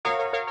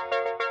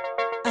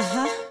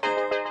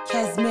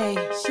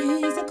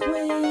She's a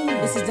queen.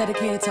 This is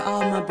dedicated to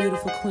all my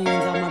beautiful queens,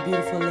 all my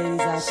beautiful ladies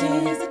out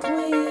there. She's a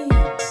queen.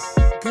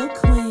 Go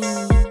queen.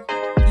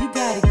 You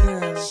got it,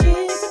 girl.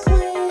 She's a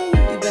queen.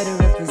 You better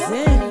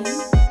represent.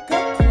 Go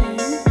queen.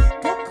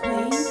 Go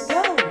queen.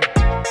 Go.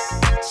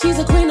 She's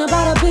a queen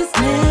about her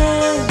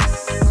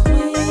business.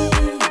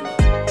 Queen.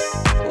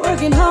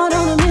 Working hard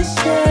on a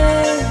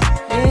mission.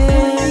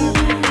 Yeah.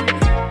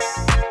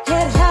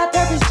 Head high,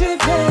 purpose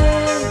driven.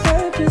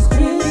 Purpose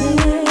driven.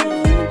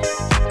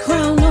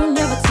 Crown on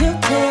never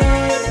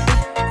tilted.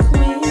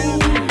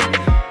 Queen.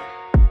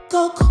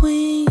 Go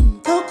queen.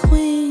 Go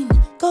queen.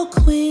 Go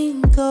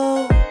queen.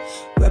 Go.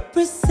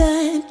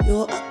 Represent.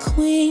 You're a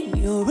queen.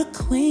 You're a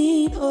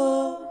queen.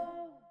 Oh.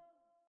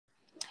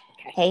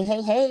 Hey.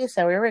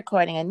 So we're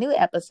recording a new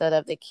episode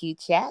of the Q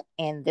Chat,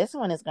 and this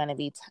one is going to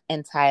be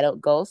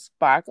entitled Go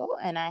Sparkle.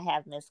 And I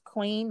have Miss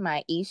Queen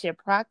Maisha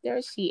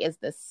Proctor. She is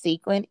the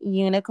sequin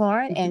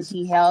unicorn, and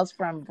she hails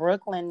from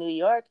Brooklyn, New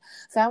York.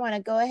 So I want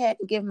to go ahead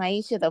and give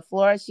Maisha the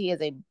floor. She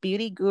is a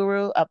beauty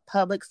guru, a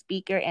public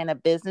speaker, and a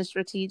business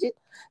strategist.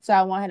 So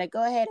I want her to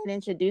go ahead and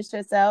introduce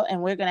herself,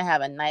 and we're going to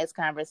have a nice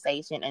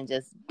conversation and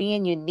just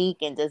being unique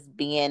and just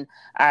being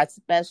our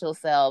special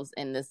selves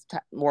in this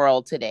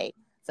world today.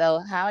 So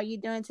how are you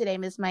doing today,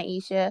 Miss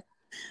Maisha?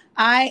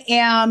 I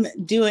am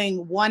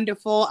doing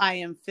wonderful. I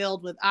am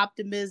filled with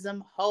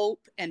optimism,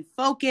 hope, and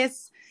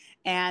focus.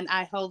 And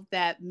I hope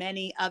that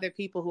many other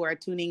people who are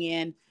tuning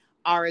in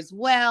are as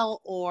well,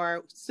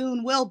 or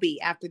soon will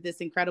be after this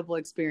incredible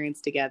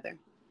experience together.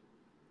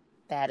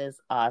 That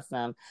is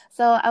awesome.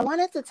 So I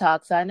wanted to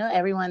talk. So I know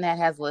everyone that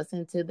has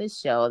listened to this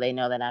show, they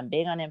know that I'm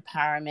big on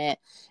empowerment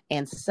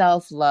and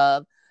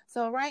self-love.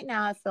 So right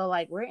now I feel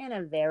like we're in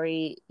a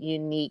very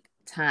unique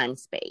time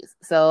space.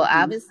 So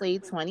obviously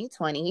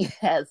 2020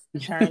 has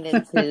turned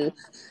into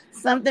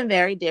something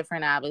very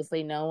different.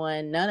 Obviously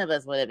none of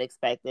us would have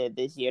expected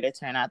this year to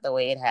turn out the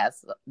way it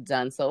has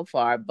done so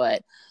far.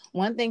 But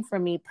one thing for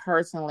me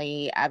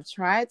personally, I've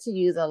tried to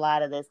use a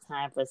lot of this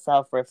time for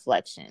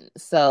self-reflection.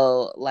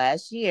 So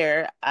last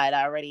year I'd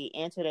already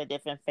entered a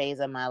different phase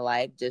of my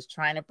life, just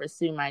trying to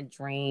pursue my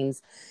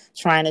dreams,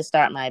 trying to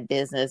start my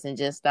business and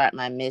just start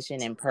my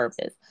mission and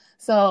purpose.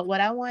 So what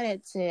I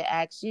wanted to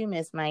ask you,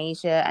 Miss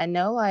Maisha, I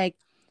know like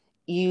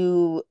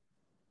you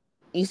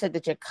said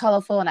that you're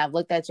colorful, and I've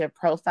looked at your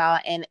profile,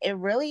 and it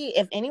really,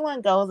 if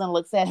anyone goes and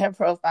looks at her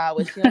profile,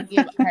 which she'll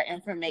give her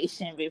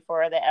information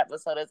before the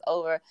episode is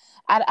over,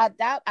 I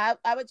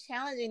would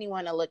challenge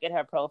anyone to look at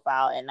her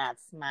profile and not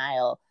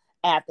smile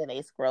after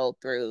they scroll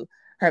through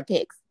her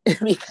pics.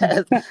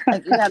 Because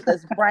like you have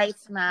this bright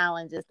smile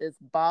and just this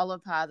ball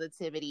of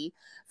positivity.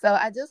 So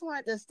I just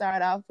wanted to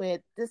start off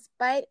with,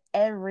 despite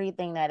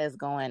everything that is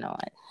going on,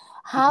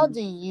 how do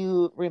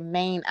you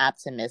remain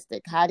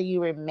optimistic? How do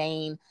you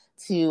remain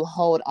to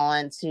hold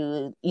on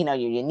to, your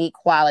unique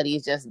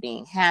qualities, just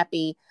being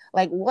happy?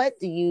 Like,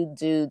 what do you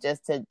do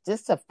just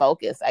to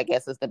focus, I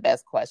guess is the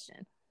best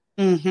question.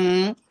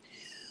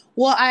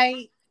 Well,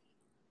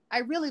 I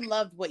really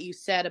loved what you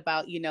said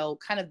about,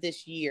 kind of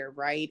this year,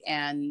 right?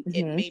 And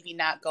it maybe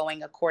not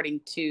going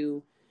according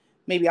to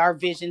maybe our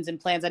visions and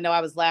plans. I know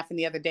I was laughing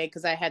the other day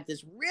because I had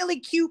this really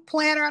cute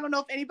planner. I don't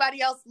know if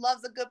anybody else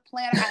loves a good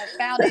planner. I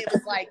found it.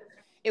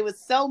 It was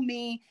so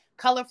me,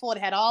 colorful. It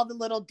had all the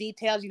little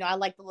details. I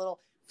like the little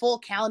full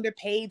calendar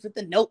page with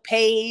the note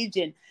page.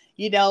 And,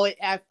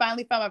 I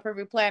finally found my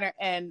perfect planner.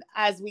 And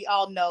as we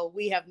all know,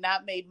 we have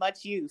not made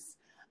much use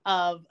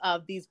of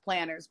these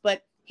planners.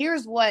 But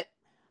here's what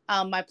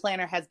my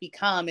planner has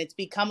become. It's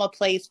become a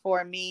place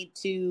for me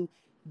to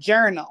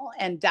journal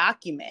and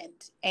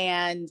document.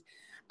 And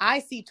I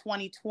see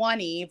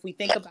 2020, if we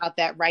think about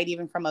that, right,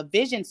 even from a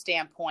vision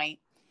standpoint,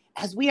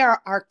 as we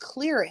are our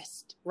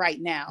clearest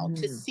right now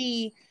to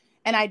see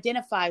and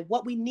identify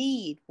what we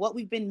need, what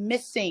we've been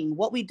missing,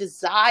 what we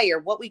desire,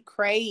 what we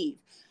crave.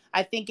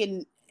 I think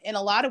in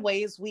a lot of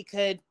ways we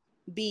could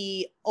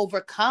be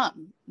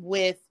overcome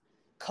with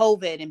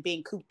COVID and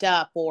being cooped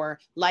up or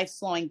life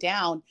slowing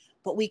down.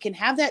 But we can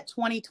have that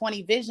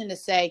 2020 vision to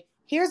say,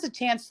 here's a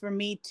chance for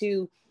me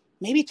to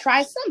maybe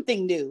try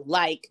something new,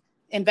 like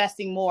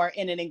investing more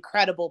in an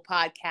incredible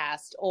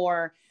podcast,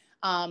 or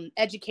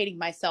educating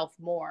myself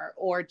more,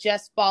 or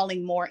just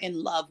falling more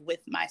in love with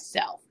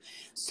myself.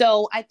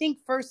 So I think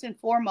first and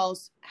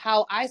foremost,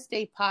 how I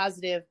stay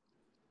positive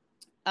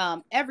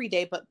every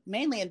day, but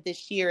mainly in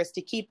this year, is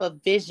to keep a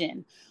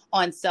vision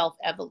on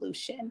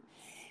self-evolution.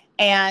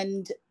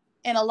 And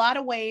in a lot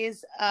of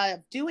ways,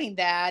 doing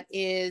that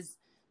is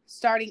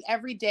starting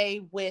every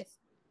day with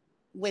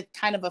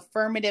kind of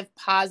affirmative,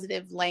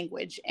 positive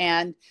language.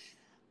 And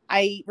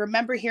I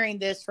remember hearing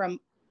this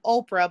from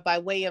Oprah by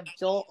way of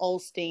Joel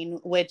Osteen,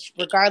 which,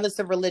 regardless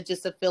of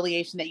religious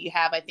affiliation that you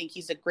have, I think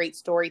he's a great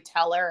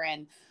storyteller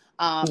and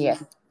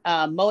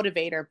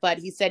motivator. But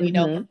he said,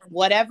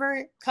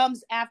 whatever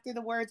comes after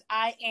the words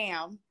 "I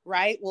am,"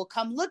 right, will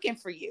come looking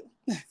for you.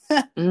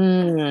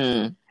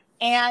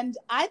 And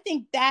I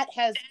think that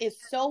is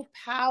so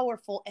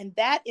powerful. And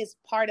that is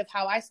part of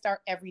how I start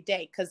every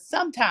day. Because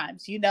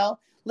sometimes,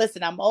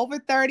 listen, I'm over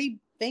 30,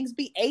 things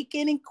be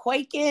aching and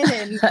quaking.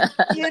 And,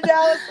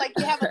 it's like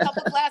you have a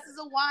couple glasses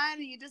of wine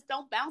and you just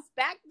don't bounce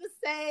back the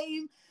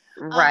same.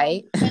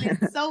 Right. And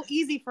it's so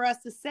easy for us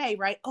to say,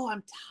 right, oh,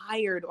 I'm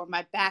tired, or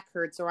my back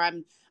hurts, or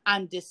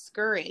I'm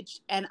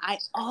discouraged. And I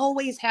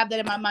always have that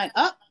in my mind.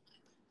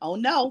 Oh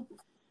no,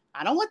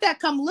 I don't want that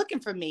come looking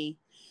for me.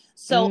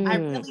 So I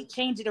really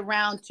change it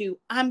around to,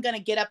 I'm going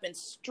to get up and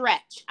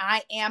stretch.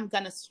 I am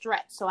going to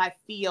stretch. So I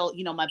feel,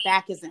 my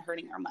back isn't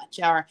hurting or much,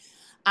 or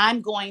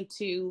I'm going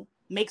to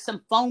make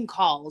some phone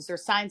calls or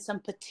sign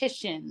some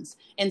petitions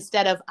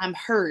instead of I'm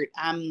hurt.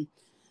 I'm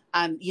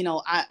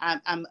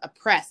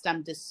oppressed.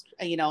 I'm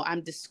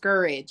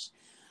discouraged.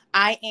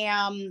 I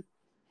am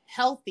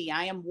healthy.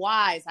 I am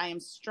wise. I am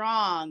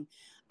strong.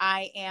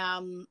 I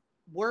am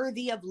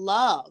worthy of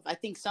love. I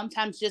think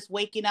sometimes just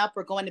waking up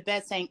or going to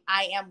bed saying,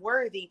 I am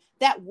worthy,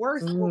 that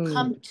worth will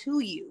come to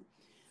you.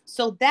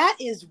 So that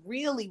is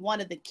really one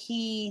of the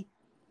key,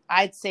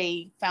 I'd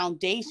say,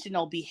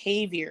 foundational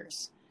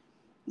behaviors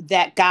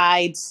that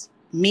guides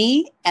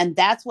me. And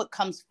that's what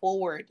comes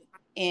forward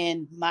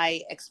in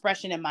my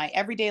expression in my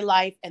everyday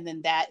life. And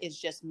then that is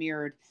just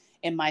mirrored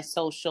in my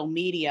social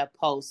media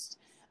posts,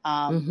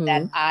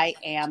 that I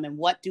am, and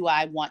what do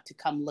I want to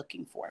come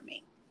looking for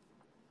me.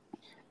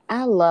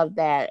 I love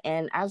that.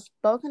 And I've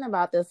spoken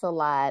about this a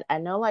lot. I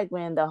know, like,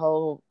 when the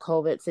whole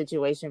COVID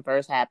situation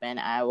first happened,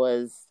 I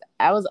was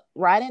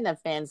riding the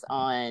fence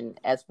on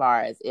as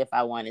far as if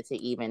I wanted to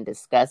even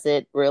discuss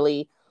it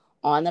really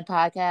on the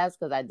podcast,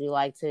 because I do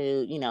like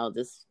to,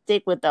 just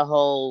stick with the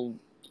whole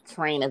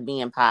train of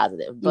being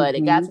positive. But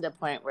it got to the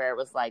point where it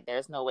was like,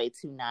 there's no way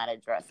to not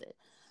address it.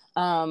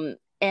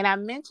 And I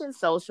mentioned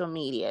social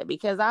media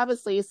because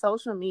obviously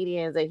social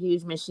media is a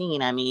huge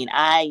machine. I mean,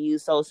 I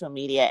use social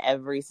media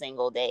every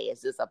single day.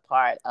 It's just a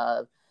part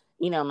of,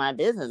 my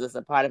business. It's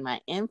a part of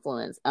my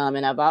influence.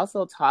 And I've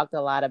also talked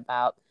a lot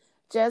about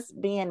just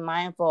being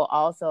mindful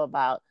also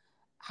about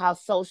how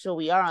social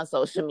we are on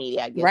social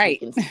media. I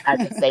guess I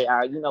could say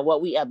are,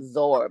 what we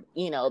absorb,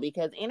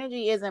 because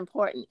energy is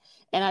important.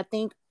 And I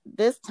think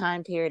this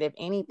time period, if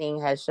anything,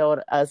 has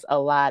showed us a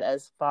lot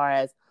as far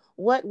as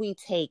what we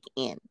take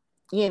in.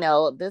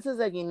 This is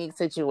a unique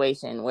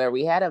situation where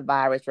we had a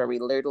virus where we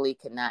literally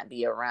could not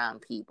be around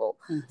people.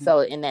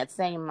 So in that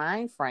same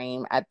mind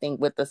frame, I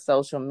think with the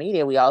social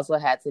media, we also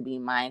had to be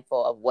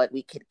mindful of what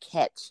we could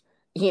catch,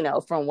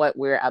 from what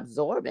we're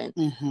absorbing.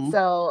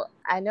 So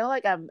I know,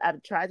 like,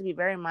 I've tried to be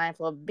very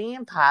mindful of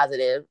being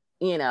positive,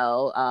 and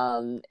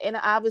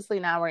obviously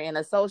now we're in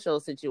a social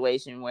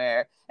situation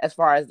where, as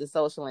far as the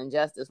social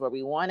injustice, where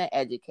we want to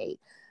educate.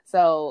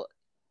 So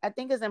I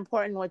think it's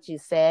important what you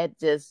said,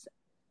 just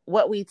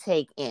what we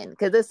take in,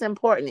 because it's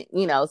important,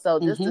 so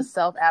just the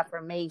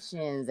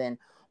self-affirmations and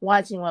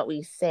watching what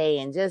we say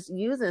and just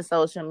using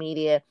social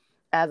media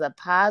as a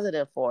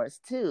positive force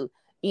too,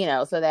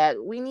 so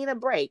that we need a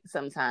break.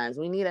 Sometimes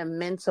we need a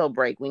mental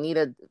break. We need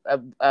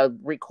a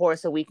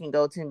recourse so we can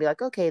go to and be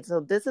like, okay, so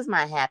this is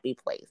my happy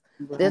place.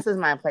 This is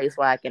my place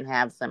where I can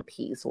have some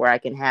peace, where I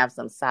can have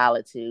some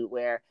solitude,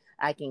 where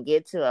I can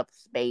get to a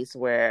space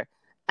where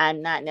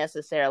I'm not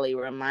necessarily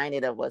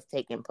reminded of what's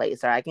taking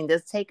place, or I can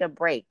just take a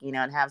break, and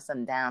have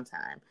some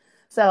downtime.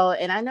 So,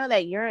 and I know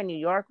that you're in New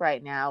York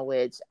right now,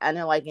 which I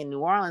know, like, in New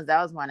Orleans,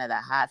 that was one of the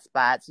hot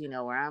spots,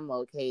 where I'm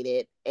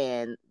located.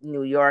 And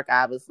New York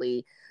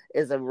obviously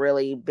is a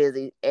really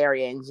busy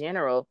area in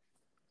general.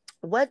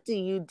 What do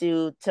you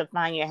do to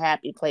find your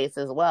happy place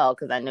as well?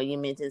 Because I know you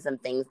mentioned some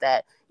things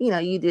that,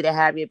 you do to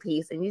have your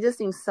peace, and you just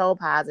seem so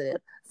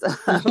positive.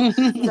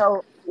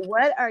 So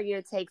what are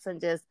your takes on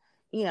just,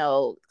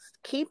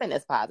 keeping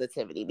this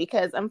positivity?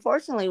 Because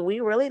unfortunately, we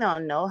really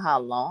don't know how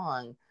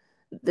long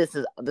this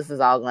is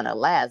all going to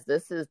last.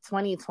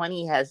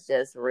 2020 has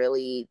just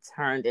really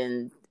turned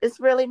in. It's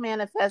really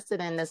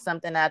manifested into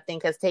something I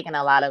think has taken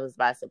a lot of us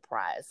by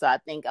surprise. So I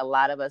think a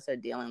lot of us are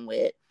dealing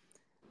with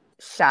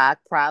shock,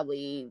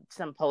 probably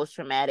some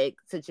post-traumatic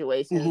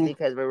situations,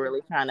 because we're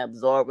really trying to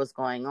absorb what's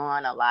going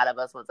on. A lot of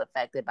us was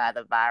affected by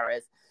the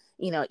virus,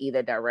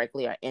 either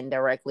directly or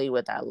indirectly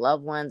with our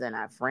loved ones and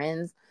our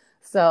friends.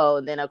 So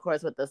then, of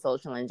course, with the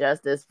social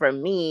injustice, for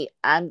me,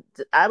 I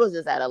was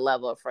just at a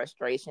level of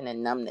frustration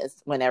and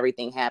numbness when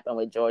everything happened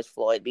with George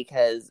Floyd,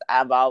 because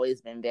I've always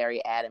been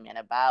very adamant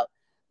about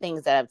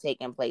things that have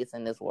taken place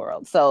in this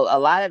world. So a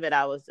lot of it,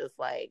 I was just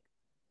like,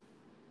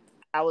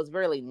 I was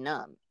really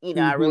numb.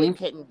 I really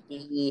couldn't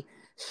be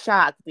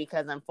shocked,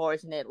 because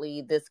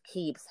unfortunately this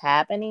keeps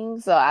happening.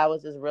 So I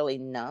was just really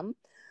numb.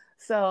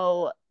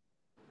 So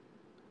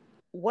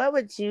what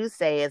would you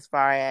say as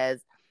far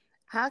as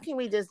how can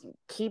we just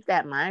keep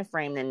that mind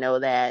frame to know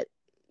that,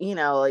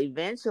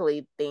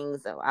 eventually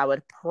things, I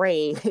would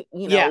pray,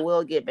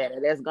 will get better.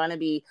 There's going to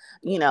be,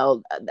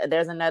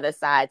 there's another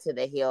side to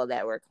the hill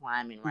that we're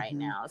climbing right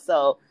now.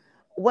 So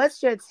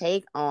what's your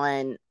take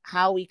on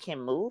how we can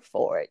move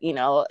forward?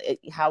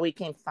 How we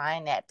can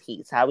find that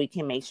peace, how we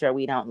can make sure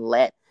we don't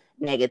let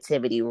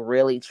negativity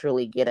really,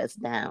 truly get us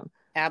down.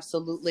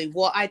 Absolutely.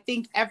 Well, I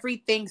think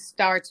everything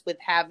starts with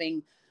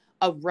having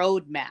a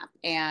roadmap.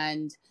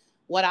 And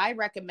what I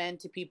recommend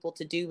to people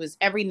to do is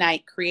every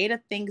night create a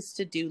things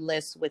to do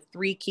list with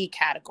 3 key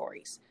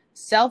categories: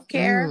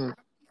 self-care,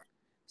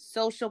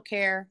 social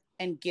care,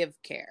 and give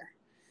care.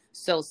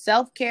 So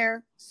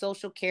self-care,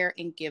 social care,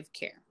 and give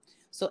care.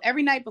 So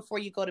every night before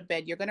you go to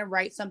bed, you're going to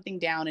write something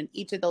down in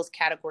each of those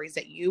categories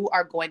that you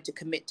are going to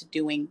commit to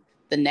doing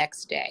the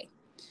next day.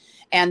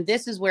 And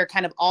this is where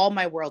kind of all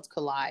my worlds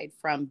collide,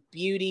 from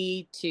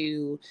beauty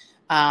to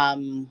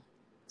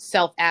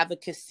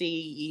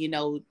self-advocacy,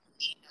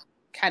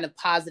 kind of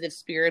positive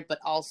spirit, but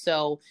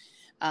also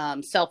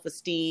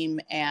self-esteem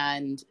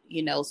and,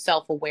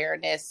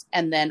 self-awareness,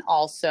 and then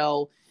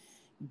also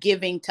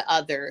giving to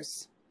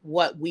others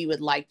what we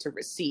would like to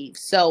receive.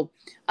 So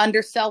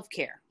under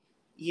self-care,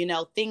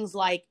 things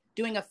like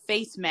doing a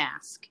face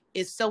mask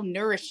is so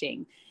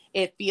nourishing.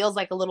 It feels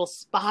like a little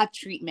spa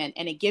treatment,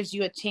 and it gives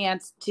you a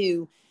chance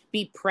to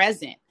be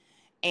present.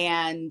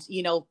 And,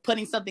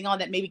 putting something on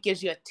that maybe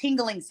gives you a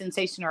tingling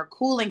sensation or a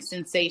cooling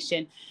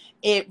sensation,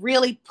 it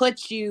really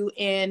puts you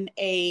in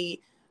a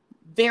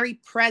very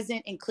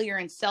present and clear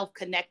and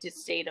self-connected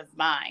state of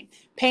mind.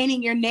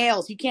 Painting your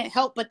nails, you can't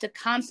help but to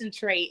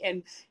concentrate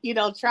and,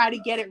 try to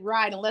get it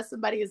right, unless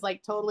somebody is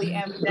like totally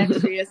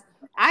ambidextrous.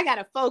 I got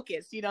to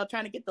focus,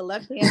 trying to get the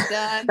left hand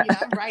done.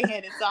 I'm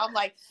right-handed. So I'm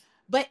like,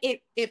 but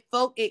it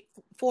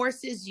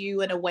forces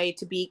you in a way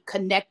to be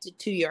connected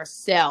to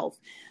yourself.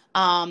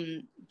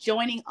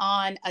 Joining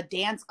on a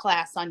dance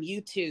class on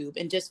YouTube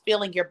and just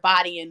feeling your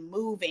body and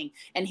moving.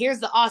 And here's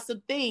the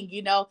awesome thing,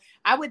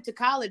 I went to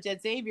college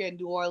at Xavier in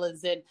New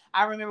Orleans. And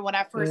I remember when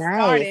I first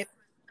started,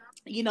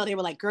 they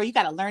were like, girl, you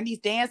got to learn these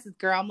dances,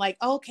 girl. I'm like,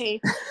 okay,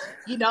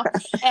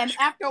 and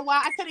after a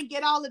while, I couldn't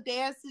get all the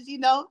dances,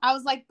 I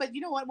was like, but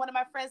you know what? One of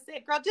my friends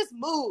said, girl, just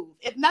move.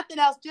 If nothing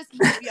else, just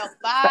move your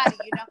body,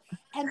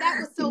 and that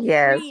was so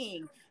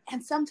freeing.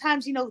 And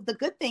sometimes, the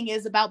good thing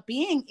is about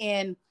being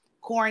in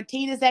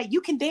quarantine is that you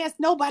can dance.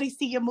 Nobody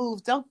see your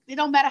moves. It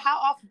don't matter how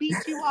off beat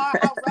you are,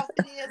 how rough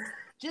it is,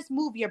 just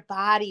move your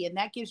body. And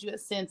that gives you a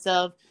sense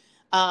of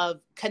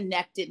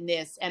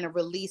connectedness and a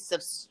release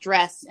of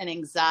stress and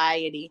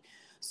anxiety.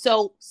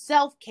 So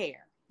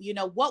self-care,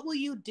 what will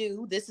you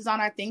do? This is on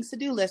our things to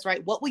do list,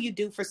 right? What will you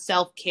do for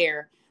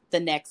self-care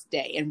the next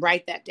day? And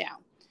write that down.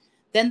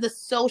 Then the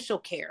social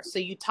care. So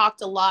you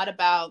talked a lot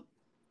about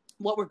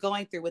what we're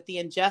going through with the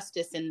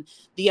injustice and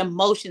the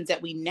emotions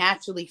that we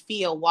naturally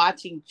feel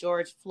watching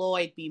George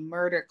Floyd be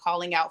murdered,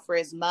 calling out for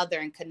his mother,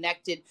 and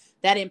connected.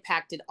 That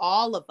impacted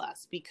all of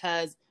us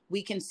because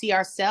we can see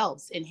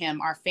ourselves in him,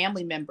 our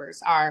family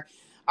members, our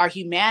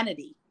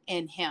humanity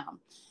in him.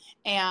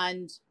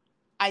 And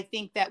I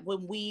think that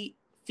when we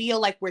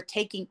feel like we're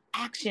taking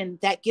action,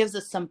 that gives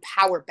us some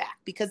power back,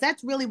 because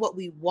that's really what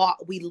we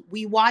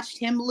watched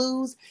him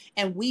lose,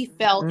 and we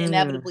felt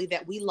inevitably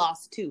that we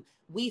lost too.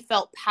 We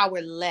felt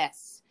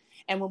powerless.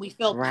 And when we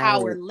felt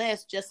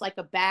powerless, just like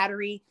a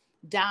battery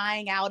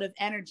dying out of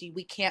energy,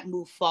 we can't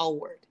move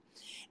forward.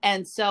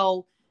 And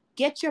so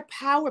get your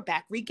power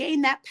back,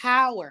 regain that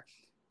power,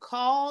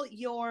 call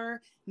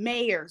your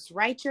mayors,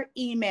 write your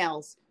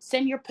emails,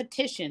 send your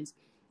petitions.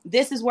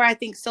 This is where I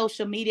think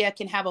social media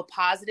can have a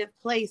positive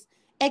place.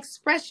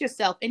 Express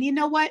yourself. And you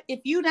know what? If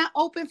you're not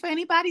open for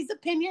anybody's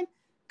opinion,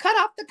 cut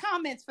off the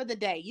comments for the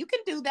day. You can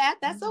do that.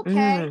 That's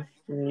okay.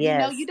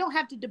 Yes. You don't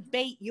have to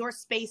debate your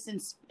space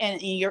and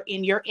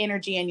in your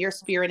energy and your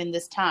spirit in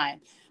this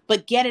time,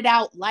 but get it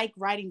out, like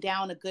writing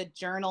down a good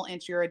journal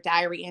entry or a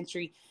diary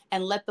entry,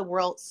 and let the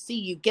world see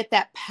you. Get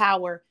that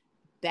power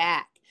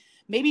back.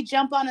 Maybe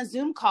jump on a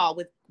Zoom call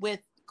with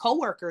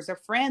coworkers or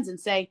friends and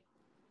say,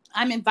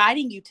 I'm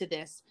inviting you to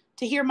this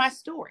to hear my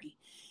story.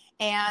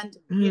 And,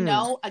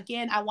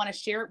 again, I want to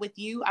share it with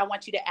you. I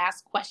want you to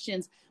ask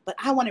questions, but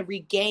I want to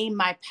regain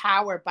my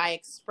power by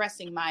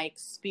expressing my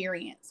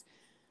experience.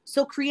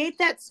 So create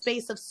that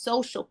space of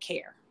social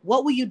care.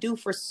 What will you do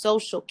for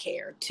social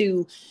care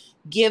to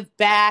give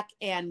back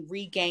and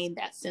regain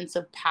that sense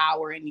of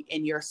power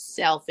in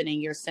yourself and in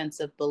your sense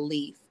of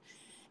belief?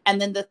 And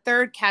then the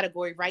third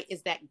category, right,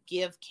 is that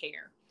give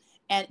care.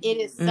 And it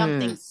is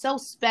something so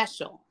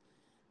special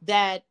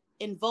that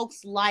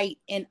invokes light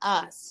in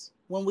us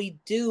when we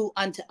do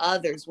unto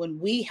others, when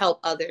we help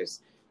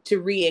others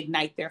to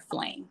reignite their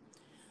flame.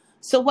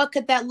 So what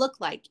could that look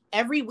like?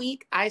 Every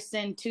week I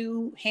send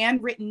 2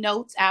 handwritten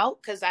notes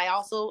out, because I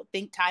also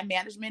think time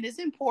management is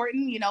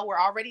important. We're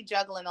already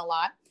juggling a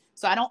lot,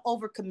 so I don't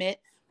overcommit,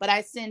 but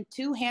I send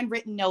 2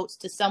 handwritten notes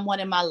to someone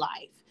in my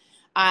life.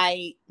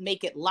 I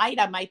make it light.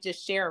 I might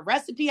just share a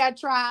recipe I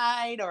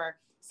tried or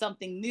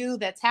something new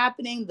that's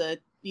happening. The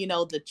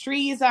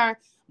trees are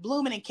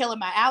blooming and killing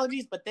my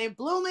allergies, but they're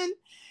blooming.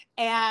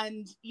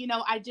 And,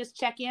 I just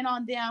check in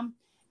on them.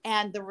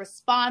 And the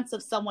response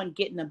of someone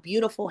getting a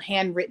beautiful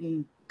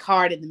handwritten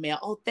card in the mail.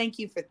 Oh, thank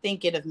you for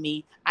thinking of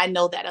me. I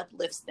know that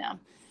uplifts them.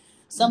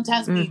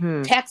 Sometimes we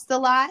text a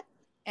lot,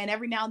 and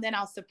every now and then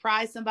I'll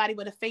surprise somebody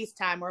with a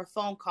FaceTime or a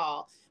phone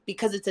call,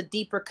 because it's a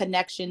deeper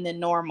connection than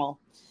normal.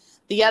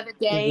 The other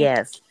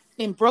day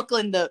in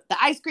Brooklyn, the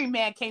ice cream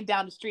man came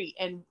down the street,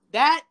 and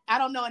that, I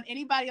don't know in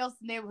anybody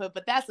else's neighborhood,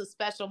 but that's a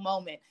special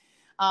moment.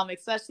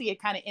 Especially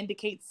it kind of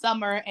indicates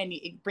summer, and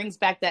it brings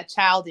back that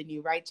child in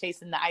you, right?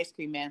 Chasing the ice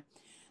cream man.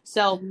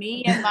 So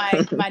me and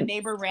my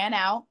neighbor ran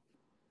out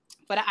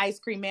for the ice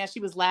cream man. She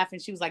was laughing.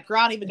 She was like, girl,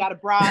 I don't even got a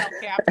bra. I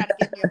don't care. I'm trying to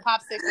get me a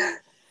popsicle.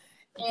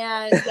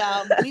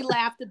 And we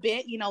laughed a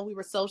bit. You know, we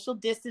were social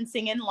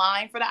distancing in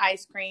line for the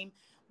ice cream.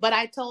 But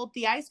I told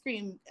the ice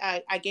cream,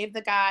 I gave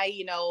the guy,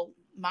 you know,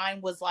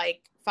 mine was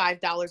like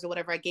 $5 or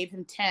whatever. I gave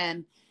him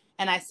 10.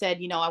 And I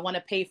said, you know, I want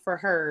to pay for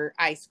her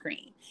ice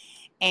cream.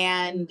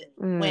 And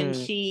when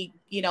she,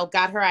 you know,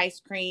 got her ice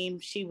cream,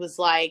 she was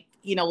like,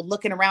 you know,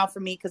 looking around for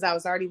me because I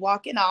was already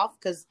walking off.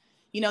 Because,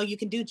 you know, you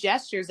can do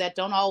gestures that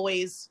don't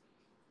always,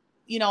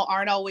 you know,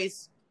 aren't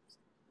always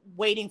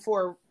waiting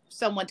for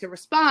someone to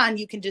respond.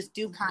 You can just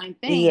do kind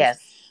things. Yes.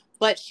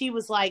 But she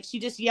was like, she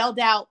just yelled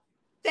out,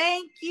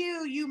 thank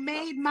you. You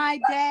made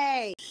my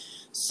day.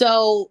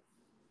 So,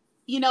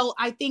 you know,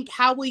 I think,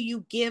 how will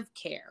you give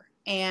care?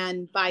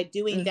 And by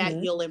doing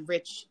that, you'll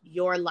enrich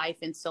your life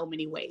in so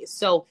many ways.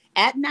 So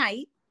at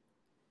night,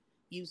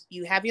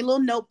 you have your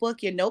little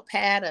notebook, your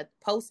notepad, a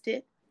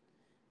Post-it.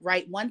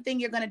 Write one thing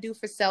you're going to do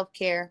for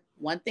self-care,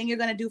 one thing you're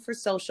going to do for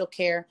social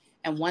care,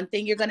 and one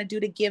thing you're going to do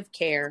to give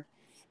care.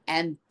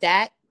 And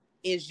that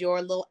is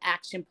your little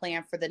action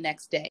plan for the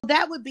next day.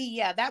 That would be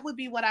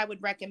what I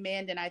would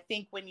recommend. And I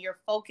think when you're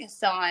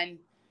focused on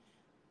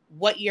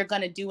what you're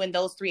going to do in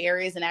those 3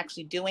 areas and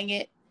actually doing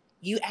it,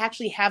 you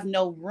actually have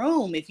no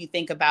room, if you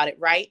think about it,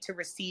 right, to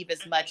receive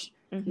as much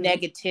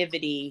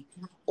negativity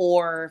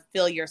or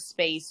fill your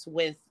space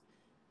with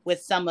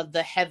some of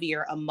the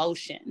heavier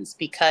emotions,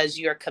 because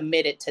you're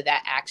committed to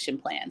that action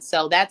plan.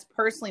 So that's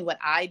personally what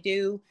I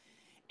do.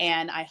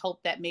 And I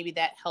hope that maybe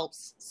that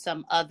helps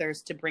some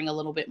others to bring a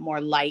little bit more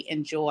light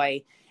and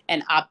joy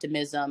and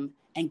optimism,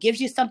 and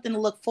gives you something to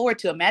look forward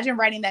to. Imagine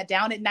writing that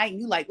down at night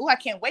and you like, oh, I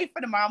can't wait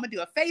for tomorrow. I'm going to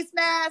do a face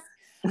mask.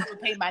 I'm going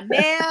to paint my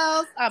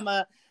nails. I'm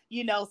going to,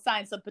 you know,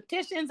 sign some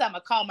petitions. I'm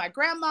going to call my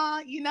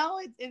grandma. You know,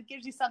 it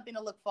gives you something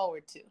to look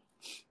forward to.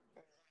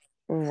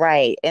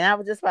 Right. And I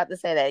was just about to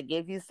say that it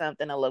gives you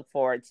something to look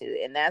forward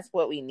to. And that's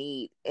what we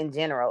need in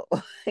general.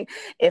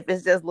 If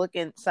it's just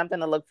something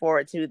to look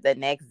forward to the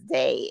next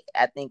day,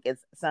 I think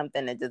it's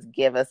something to just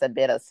give us a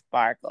bit of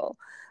sparkle.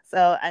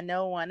 So I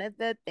know one of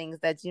the things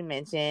that you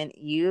mentioned,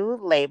 you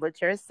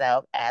labeled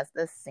yourself as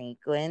the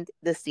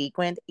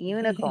sequined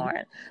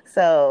unicorn.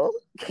 So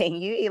can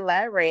you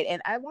elaborate?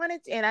 And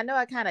I know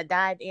I kind of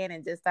dived in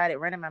and just started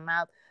running my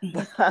mouth,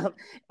 but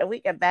if we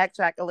can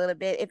backtrack a little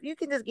bit, if you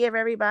can just give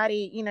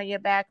everybody, you know, your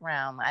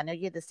background. I know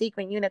you're the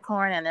sequined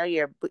unicorn. I know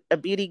you're a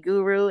beauty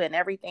guru and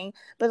everything,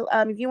 but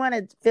if you want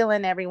to fill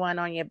in everyone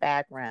on your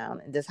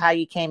background and just how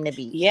you came to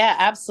be. Yeah,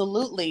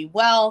 absolutely.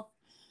 Well,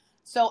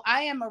 so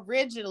I am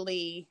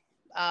originally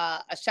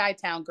a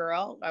Chi-Town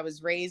girl. I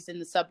was raised in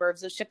the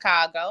suburbs of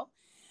Chicago.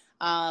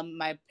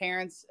 My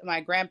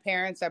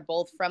grandparents are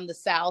both from the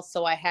South.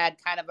 So I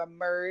had kind of a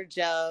merge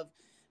of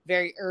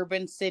very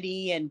urban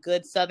city and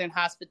good Southern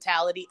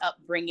hospitality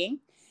upbringing.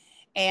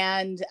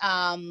 And,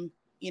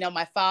 you know,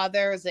 my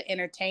father is an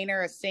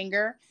entertainer, a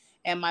singer,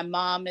 and my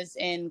mom is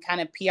in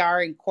kind of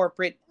PR and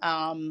corporate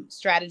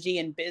strategy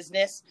and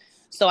business.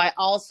 So I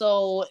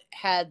also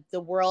had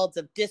the worlds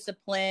of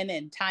discipline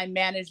and time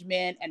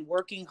management and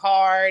working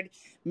hard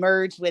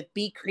merged with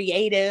be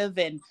creative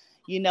and,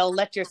 you know,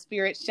 let your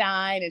spirit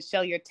shine and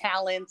show your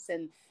talents.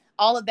 And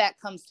all of that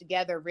comes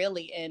together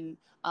really in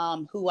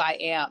who I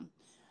am.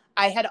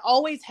 I had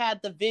always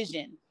had the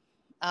vision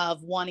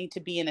of wanting to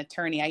be an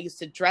attorney. I used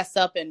to dress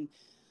up in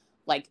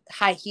like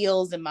high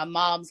heels and my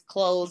mom's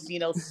clothes, you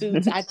know,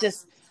 suits. I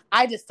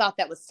just thought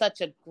that was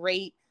such a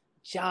great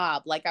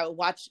job. Like I would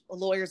watch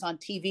lawyers on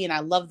TV and I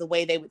love the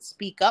way they would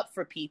speak up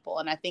for people.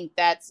 And I think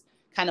that's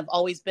kind of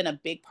always been a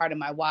big part of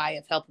my why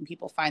of helping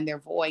people find their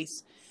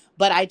voice.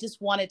 But I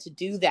just wanted to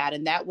do that.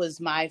 And that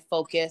was my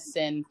focus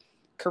and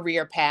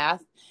career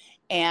path.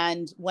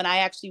 And when I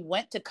actually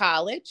went to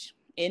college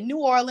in New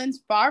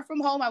Orleans, far from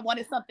home, I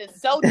wanted something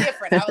so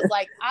different. I was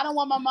like, I don't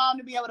want my mom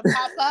to be able to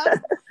pop up.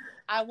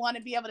 I want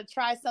to be able to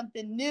try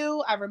something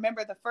new. I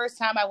remember the first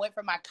time I went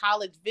for my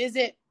college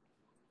visit,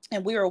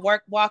 and we were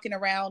walking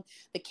around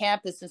the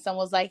campus and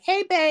someone was like,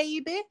 hey,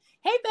 baby.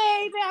 Hey,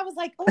 baby. I was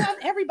like, oh, I'm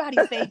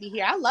everybody's baby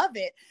here. I love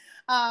it.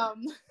 I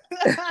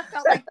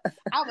felt like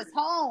I was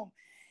home.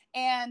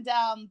 And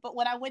but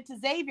when I went to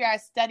Xavier, I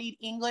studied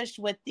English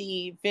with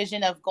the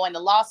vision of going to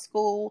law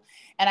school.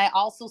 And I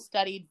also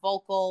studied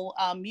vocal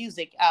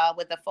music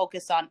with a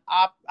focus on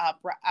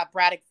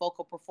operatic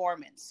vocal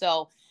performance.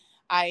 So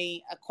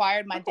I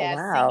acquired my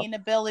dad's singing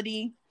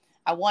ability.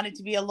 I wanted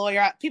to be a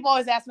lawyer. People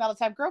always ask me all the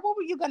time, girl, what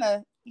were you going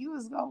to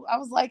use? I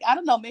was like, I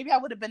don't know. Maybe I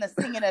would have been a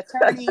singing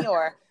attorney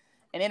or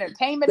an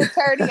entertainment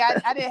attorney.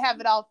 I didn't have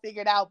it all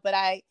figured out, but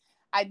I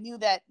knew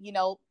that, you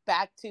know,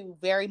 back to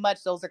very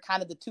much, those are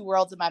kind of the two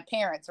worlds of my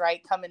parents,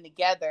 right, coming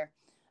together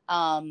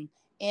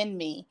in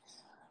me.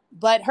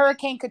 But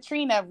Hurricane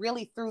Katrina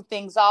really threw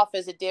things off,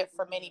 as it did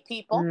for many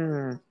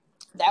people.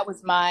 That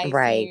was my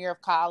senior year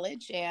of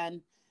college.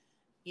 And,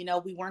 you know,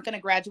 we weren't going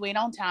to graduate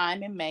on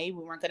time in May.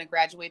 We weren't going to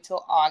graduate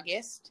till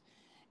August.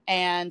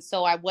 And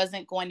so I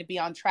wasn't going to be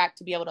on track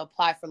to be able to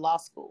apply for law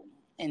school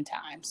in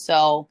time.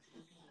 So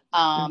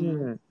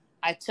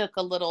I took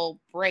a little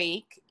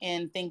break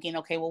in thinking,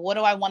 okay, well, what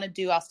do I want to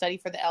do? I'll study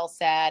for the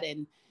LSAT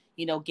and,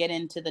 get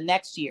into the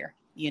next year,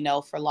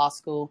 for law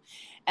school.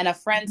 And a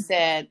friend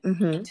said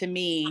to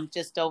me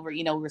just over,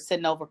 we were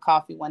sitting over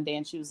coffee one day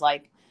and she was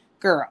like,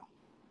 girl,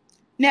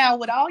 now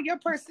with all your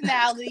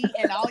personality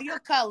and all your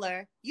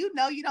color, you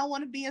don't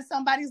want to be in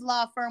somebody's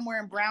law firm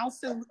wearing brown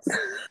suits.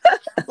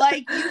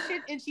 Like you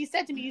should. And she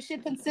said to me, you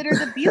should consider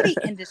the beauty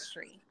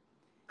industry.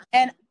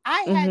 And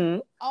I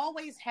had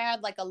always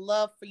had like a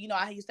love for,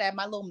 I used to have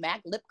my little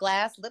MAC lip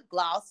gloss.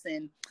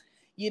 And,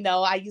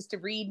 I used to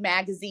read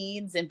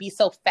magazines and be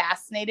so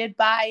fascinated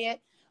by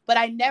it. But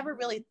I never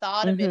really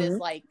thought of it as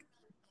like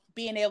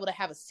being able to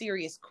have a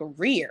serious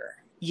career,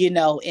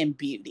 in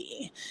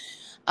beauty.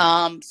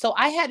 So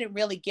I hadn't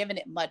really given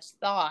it much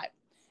thought.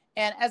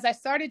 And as I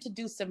started to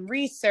do some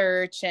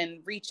research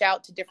and reach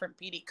out to different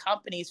beauty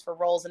companies for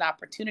roles and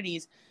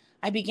opportunities,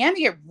 I began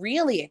to get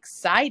really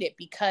excited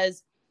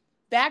because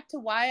back to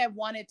why I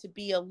wanted to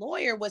be a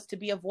lawyer was to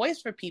be a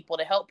voice for people,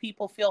 to help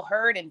people feel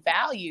heard and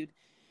valued.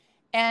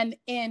 And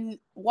in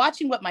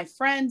watching what my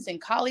friends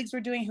and colleagues were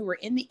doing who were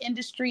in the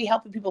industry,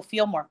 helping people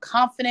feel more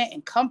confident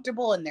and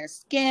comfortable in their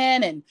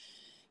skin and,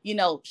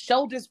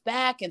 shoulders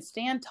back and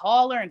stand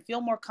taller and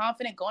feel more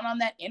confident going on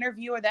that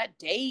interview or that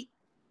date,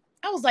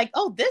 I was like,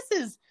 oh,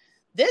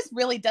 this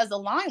really does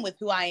align with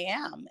who I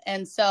am.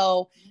 And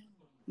so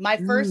my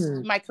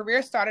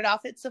career started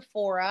off at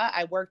Sephora.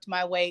 I worked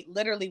my way,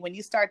 literally when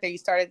you start there, you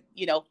started,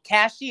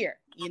 cashier,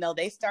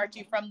 they start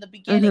you from the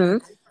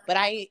beginning, but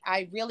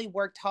I really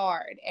worked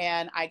hard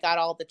and I got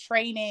all the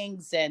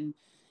trainings and,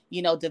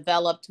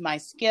 developed my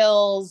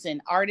skills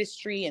and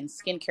artistry and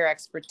skincare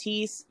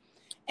expertise.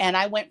 And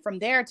I went from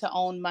there to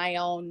own my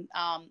own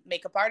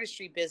makeup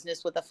artistry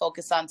business with a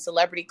focus on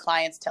celebrity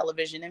clients,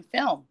 television and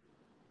film.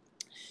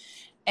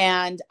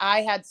 And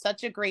I had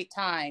such a great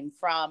time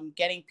from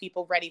getting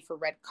people ready for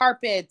red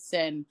carpets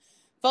and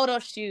photo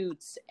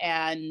shoots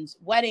and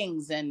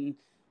weddings and,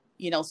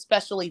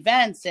 special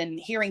events and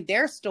hearing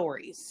their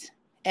stories.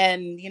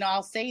 And,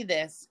 I'll say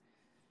this,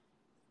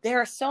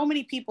 there are so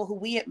many people who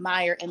we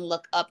admire and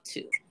look up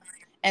to.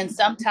 And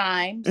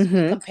sometimes we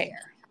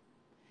compare.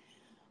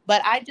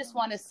 But I just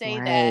want to say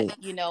that,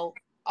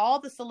 all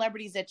the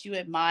celebrities that you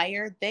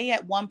admire, they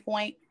at one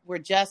point were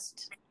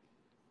just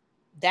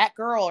that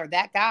girl or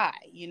that guy,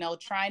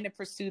 trying to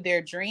pursue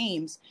their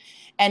dreams.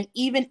 And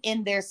even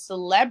in their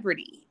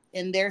celebrity,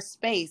 in their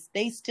space,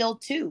 they still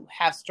too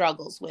have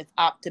struggles with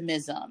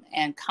optimism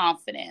and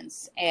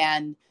confidence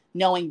and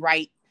knowing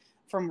right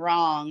from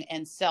wrong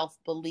and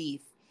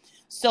self-belief.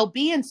 So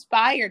be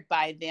inspired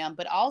by them,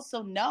 but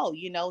also know,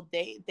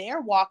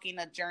 they're walking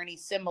a journey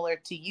similar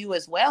to you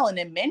as well. And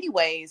in many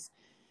ways,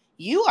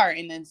 you are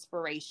an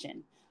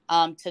inspiration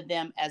to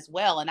them as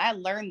well. And I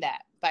learned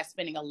that by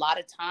spending a lot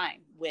of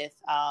time with,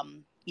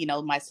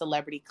 my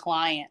celebrity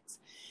clients.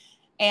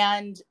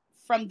 And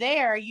from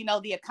there,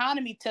 the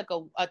economy took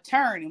a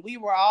turn and we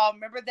were all,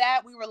 remember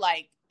that? We were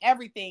like,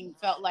 everything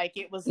felt like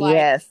it was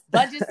like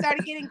budgets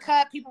started getting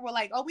cut. People were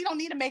like, oh, we don't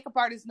need a makeup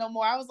artist no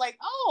more. I was like,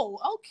 oh,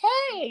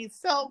 okay.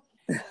 So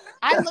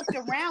I looked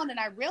around and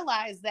I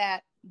realized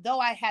that though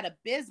I had a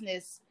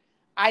business,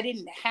 I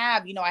didn't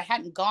have, I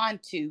hadn't gone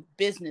to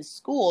business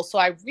school. So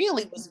I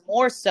really was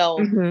more so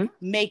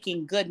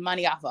making good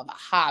money off of a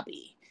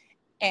hobby.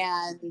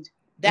 And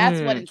that's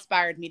what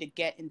inspired me to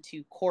get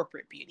into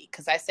corporate beauty.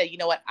 Because I said, you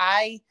know what,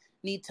 I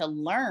need to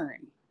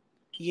learn,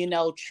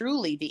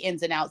 truly the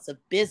ins and outs of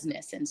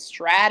business and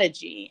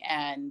strategy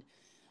and,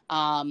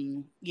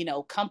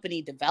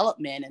 company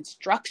development and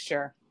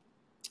structure.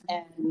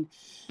 And,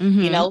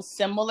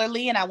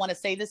 similarly, and I want to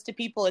say this to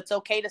people, it's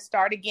okay to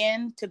start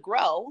again, to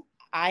grow.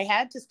 I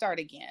had to start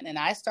again. And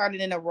I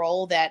started in a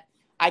role that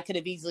I could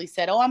have easily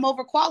said, oh, I'm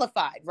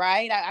overqualified,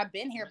 right? I've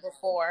been here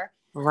before.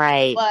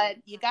 Right. But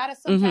you got to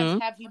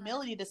sometimes have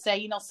humility to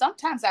say,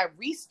 sometimes I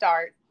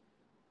restart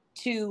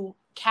to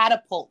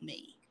catapult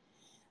me.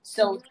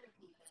 So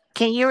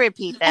can you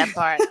repeat that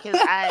part?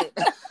 Because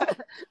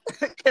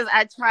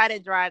I try to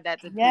drive that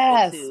to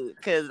people too.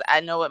 Because I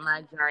know what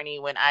my journey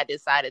when I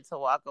decided to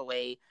walk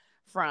away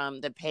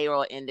from the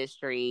payroll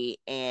industry,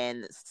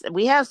 and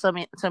we have so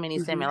many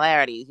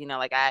similarities.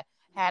 Like I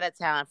had a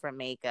talent for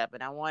makeup,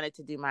 and I wanted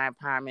to do my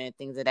empowerment,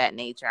 things of that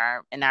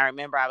nature. And I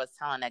remember I was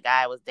telling a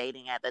guy I was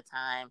dating at the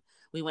time.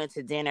 We went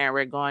to dinner.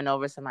 We're going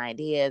over some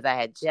ideas. I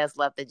had just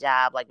left the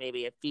job, like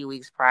maybe a few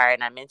weeks prior,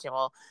 and I mentioned,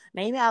 well,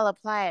 maybe I'll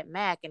apply at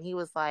Mac, and he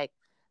was like,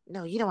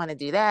 no, you don't want to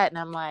do that. And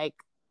I'm like,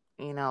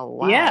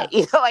 why? Yeah.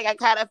 Like I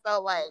kind of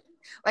felt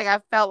I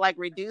felt like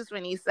reduced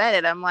when he said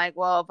it. I'm like,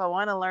 well, if I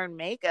want to learn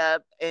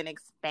makeup and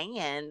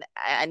expand,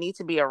 I need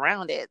to be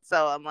around it.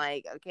 So I'm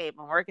like, okay, if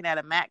I'm working at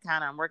a Mac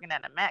counter, I'm working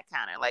at a Mac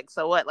counter. Like,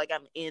 so what? Like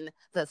I'm in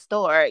the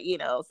store,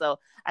 So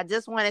I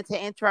just wanted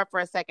to interrupt for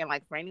a second.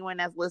 Like for anyone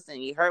that's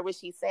listening, you heard what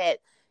she said.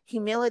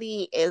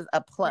 Humility is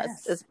a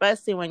plus,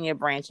 especially when you're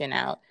branching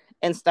out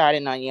and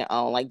starting on your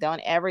own. Like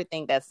don't ever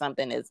think that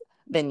something is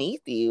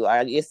beneath you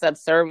or you're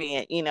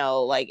subservient,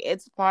 like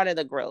it's part of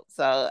the growth.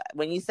 So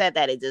when you said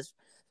that, it just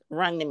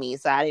rung to me.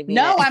 So I didn't mean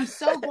No, to, I'm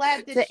so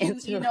glad that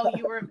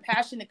you were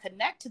passionate to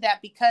connect to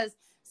that, because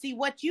see,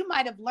 what you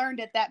might have learned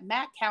at that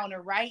Mac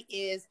counter, right,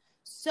 is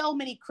so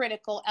many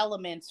critical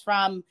elements,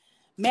 from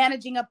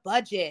managing a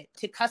budget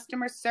to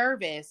customer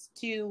service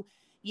to,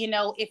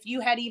 if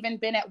you had even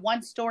been at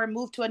one store and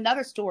moved to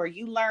another store,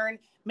 you learn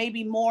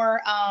maybe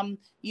more.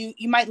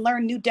 You might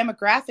learn new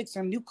demographics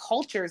or new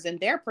cultures and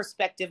their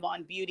perspective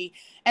on beauty.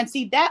 And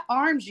see, that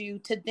arms you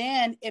to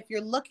then, if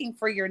you're looking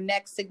for your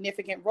next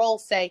significant role,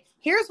 say,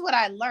 here's what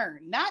I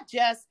learned. Not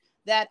just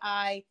that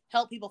I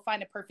help people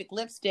find a perfect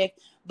lipstick,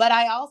 but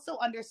I also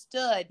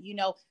understood,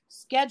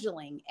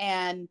 scheduling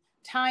and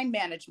time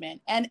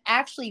management and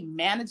actually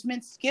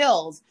management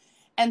skills.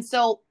 And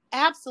so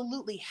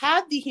absolutely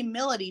have the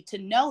humility to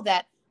know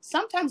that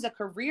sometimes a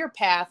career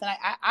path, and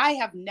I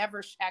have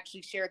never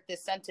actually shared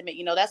this sentiment,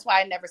 that's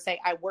why I never say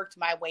I worked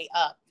my way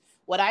up.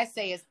 What I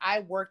say is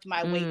I worked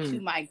my way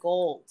to my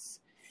goals,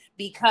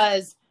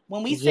 because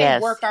when we say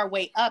work our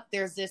way up,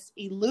 there's this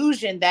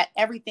illusion that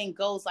everything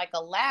goes like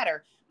a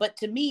ladder. But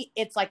to me,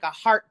 it's like a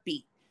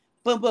heartbeat.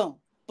 Boom, boom,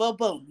 boom,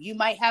 boom. You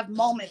might have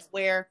moments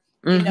where,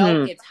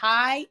 it's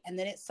high and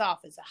then it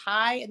softens,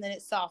 high and then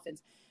it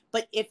softens.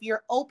 But if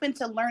you're open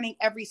to learning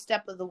every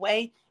step of the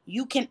way,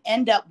 you can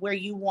end up where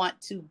you want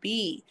to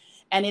be.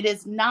 And it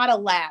is not a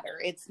ladder.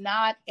 It's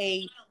not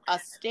a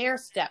stair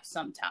step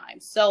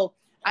sometimes. So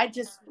I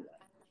just...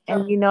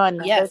 And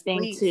another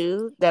thing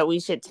too that we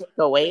should take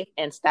away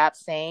and stop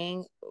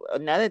saying,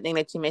 another thing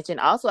that you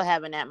mentioned, also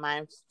having that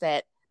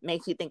mindset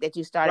makes you think that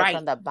you started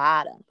from the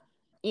bottom,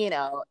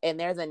 and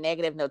there's a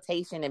negative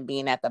notation in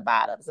being at the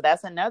bottom. So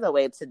that's another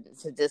way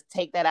to just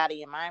take that out of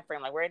your mind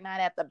frame. Like, we're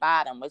not at the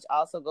bottom, which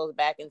also goes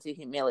back into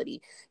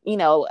humility.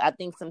 I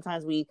think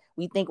sometimes we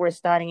think we're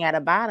starting at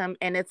a bottom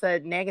and it's a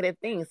negative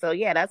thing. So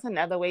yeah, that's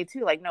another way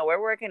too. Like, no,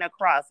 we're working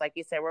across, like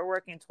you said, we're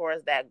working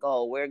towards that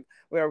goal.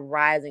 We're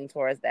rising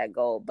towards that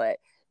goal. But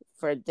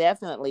for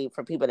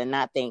people to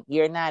not think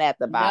you're not at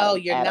the bottom. No,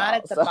 you're not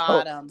at the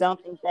bottom.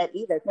 Don't think that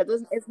either,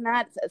 because it's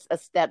not a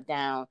step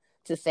down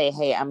to say,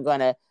 hey, I'm going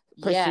to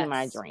pursue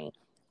my dream.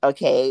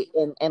 Okay.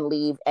 And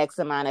leave X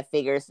amount of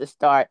figures to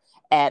start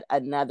at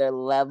another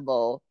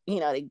level,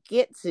 to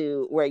get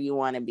to where you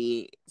want to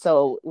be.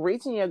 So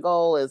reaching your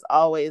goal is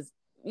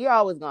you're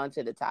always going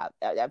to the top.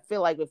 I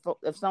feel like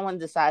if someone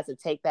decides to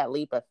take that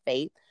leap of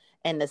faith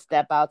and to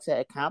step out to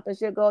accomplish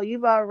your goal,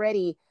 you've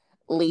already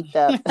leaped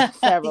up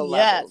several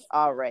levels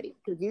already,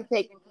 because you've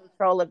taken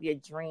control of your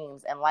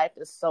dreams. And life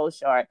is so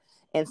short,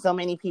 and so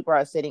many people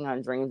are sitting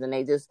on dreams and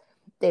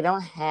they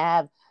don't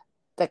have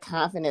the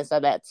confidence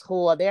of that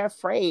tool. They're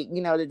afraid,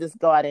 to just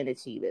go out and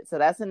achieve it. So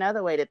that's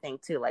another way to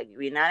think too. Like,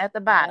 we're not at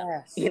the bottom,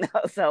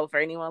 so for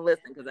anyone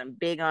listening, because I'm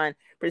big on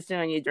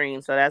pursuing your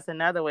dreams. So that's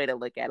another way to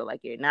look at it.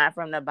 Like, you're not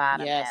from the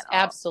bottom. Yes,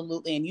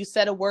 absolutely. And you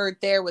said a word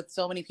there, with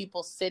so many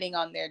people sitting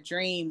on their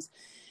dreams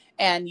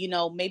and,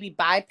 maybe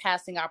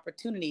bypassing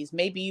opportunities.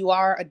 Maybe you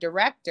are a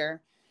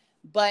director,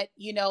 but,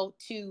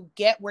 to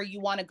get where you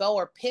want to go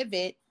or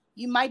pivot,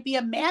 you might be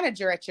a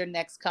manager at your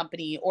next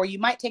company, or you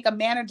might take a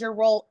manager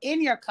role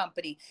in your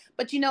company.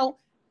 But,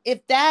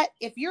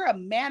 if you're a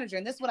manager,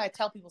 and this is what I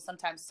tell people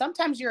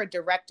sometimes you're a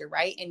director,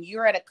 right? And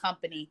you're at a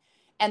company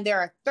and there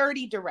are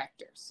 30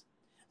 directors.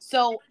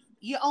 So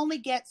you only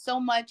get so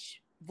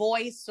much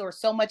voice or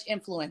so much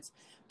influence.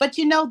 But,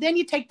 then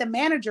you take the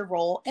manager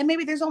role and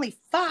maybe there's only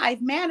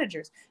 5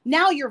 managers.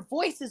 Now your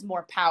voice is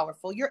more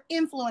powerful. Your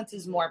influence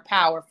is more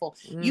powerful.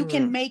 You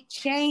can make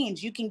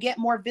change. You can get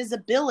more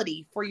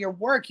visibility for your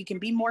work. You can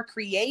be more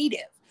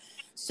creative.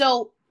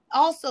 So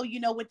also,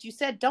 what you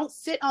said, don't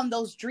sit on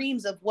those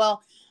dreams of,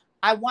 well,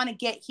 I want to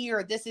get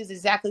here. This is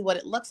exactly what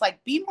it looks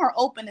like. Be more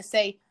open to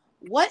say,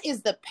 what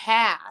is the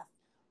path?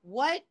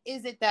 What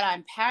is it that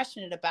I'm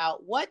passionate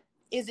about? What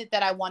is it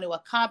that I want to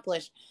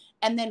accomplish?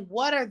 And then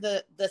what are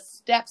the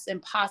steps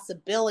and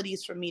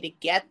possibilities for me to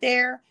get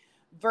there,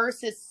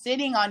 versus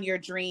sitting on your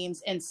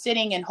dreams and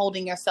sitting and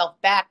holding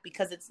yourself back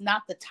because it's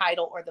not the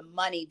title or the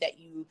money that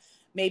you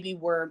maybe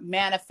were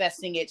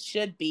manifesting it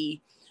should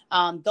be.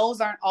 Those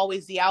aren't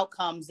always the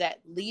outcomes that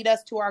lead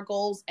us to our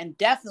goals, and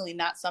definitely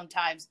not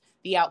sometimes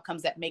the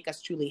outcomes that make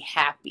us truly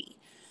happy.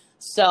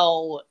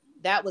 So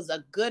that was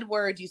a good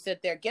word you said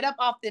there. Get up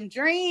off them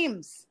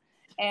dreams.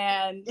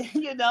 And,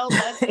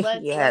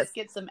 let's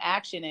get some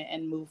action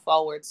and move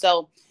forward.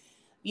 So,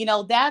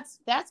 that's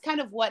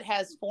kind of what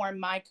has formed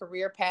my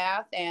career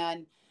path.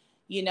 And,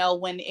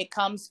 when it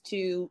comes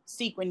to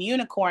Sequin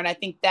Unicorn, I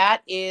think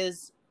that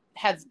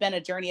has been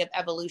a journey of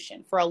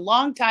evolution. For a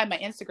long time, my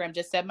Instagram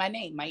just said my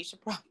name, Maisha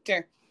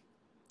Proctor.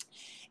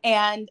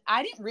 And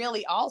I didn't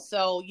really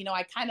also,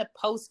 I kind of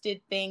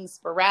posted things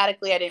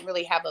sporadically. I didn't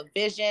really have a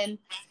vision.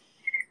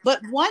 But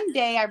one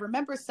day I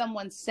remember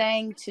someone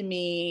saying to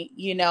me,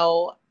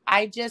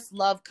 I just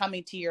love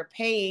coming to your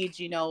page,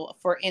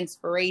 for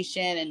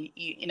inspiration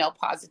and,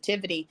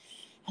 positivity.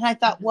 And I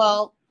thought,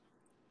 well,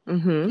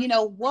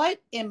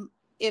 what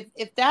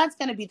if that's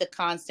going to be the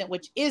constant,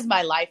 which is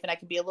my life, and I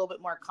can be a little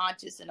bit more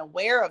conscious and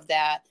aware of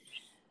that,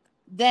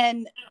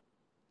 then,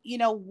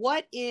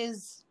 what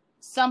is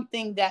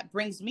something that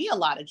brings me a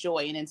lot of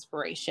joy and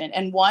inspiration?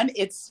 And one,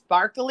 it's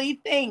sparkly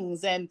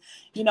things. And,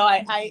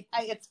 I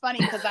it's funny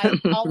because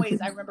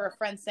I remember a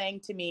friend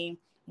saying to me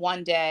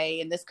one day,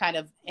 and this kind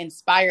of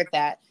inspired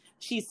that.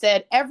 She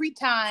said, every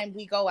time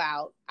we go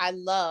out, I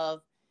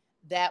love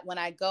that when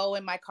I go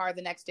in my car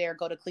the next day or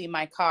go to clean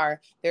my car,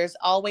 there's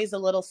always a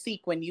little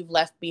sequin you've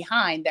left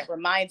behind that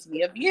reminds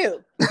me of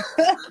you.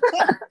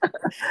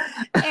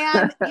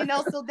 And,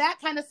 so that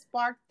kind of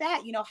sparked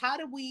that, how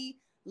do we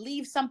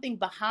leave something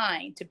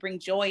behind to bring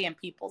joy in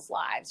people's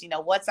lives?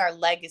 What's our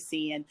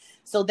legacy? And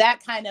so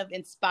that kind of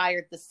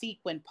inspired the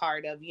sequin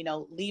part of,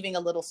 leaving a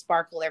little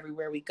sparkle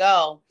everywhere we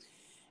go.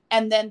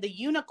 And then the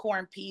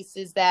unicorn piece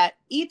is that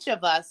each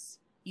of us,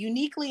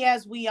 uniquely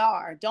as we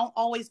are, don't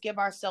always give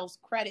ourselves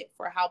credit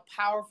for how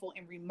powerful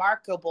and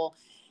remarkable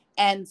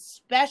and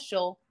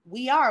special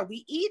we are.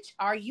 We each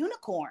are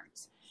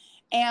unicorns.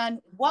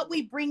 And what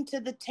we bring to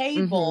the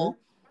table,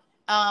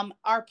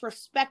 our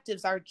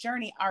perspectives, our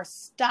journey, our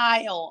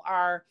style,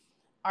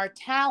 our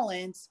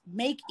talents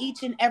make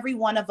each and every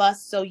one of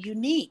us so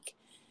unique.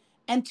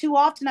 And too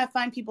often I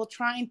find people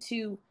trying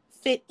to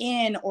fit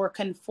in or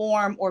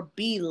conform or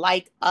be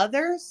like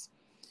others,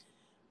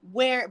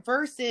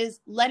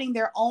 versus letting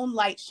their own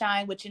light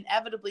shine, which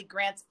inevitably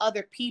grants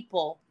other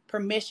people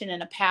permission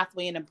and a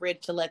pathway and a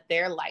bridge to let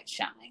their light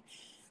shine.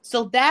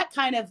 So that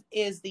kind of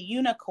is the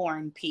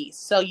unicorn piece.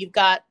 So you've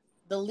got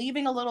the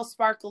leaving a little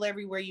sparkle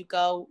everywhere you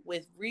go,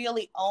 with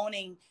really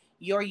owning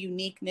your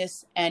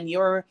uniqueness and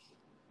your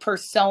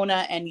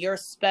persona and your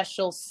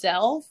special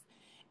self.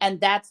 And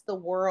that's the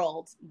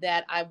world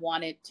that I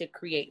wanted to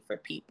create for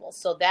people.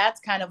 So that's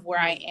kind of where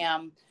I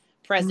am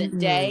present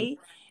day.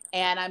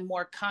 And I'm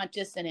more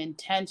conscious and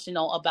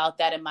intentional about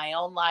that in my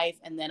own life.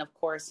 And then, of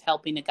course,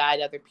 helping to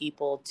guide other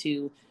people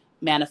to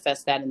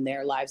manifest that in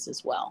their lives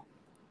as well.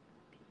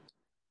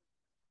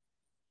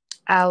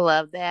 I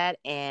love that.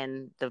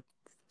 And the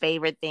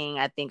favorite thing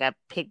I think I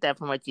picked up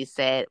from what you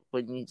said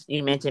when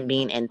you mentioned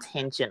being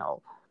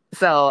intentional.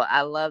 So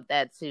I love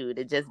that too,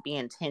 to just be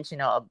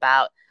intentional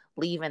about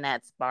leaving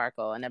that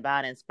sparkle and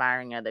about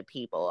inspiring other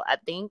people. I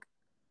think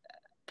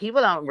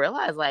people don't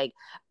realize,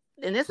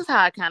 and this is how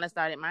I kind of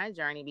started my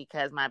journey,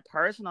 because my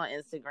personal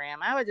Instagram,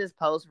 I would just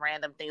post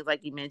random things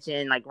like you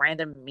mentioned, like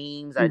random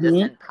memes or just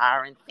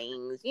empowering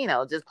things,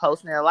 just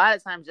posting it a lot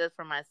of times just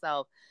for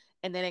myself.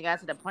 And then it got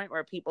to the point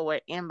where people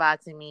were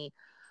inboxing me,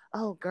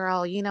 oh,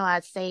 girl, I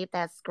saved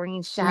that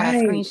screenshot. Right.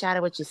 I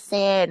screenshotted what you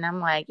said. And I'm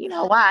like,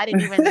 why? I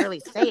didn't even really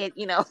say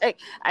it.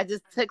 I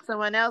just took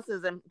someone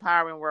else's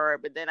empowering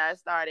word. But then I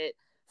started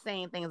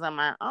saying things on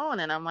my own.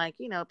 And I'm like,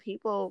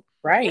 people,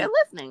 they're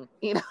listening,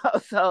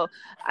 So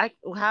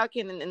how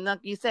can, and like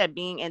you said,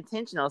 being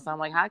intentional. So I'm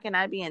like, how can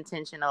I be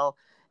intentional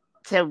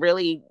to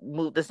really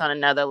move this on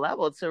another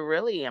level, to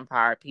really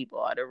empower people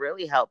or to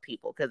really help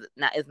people? Because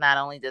it's not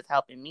only just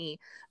helping me,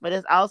 but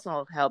it's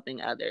also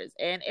helping others.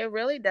 And it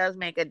really does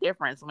make a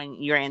difference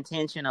when you're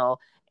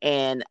intentional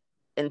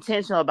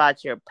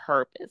about your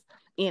purpose,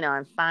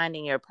 and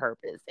finding your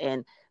purpose.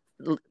 And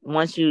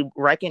once you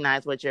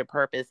recognize what your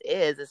purpose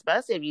is,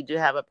 especially if you do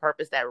have a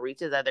purpose that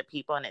reaches other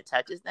people and it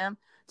touches them,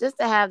 just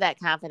to have that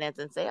confidence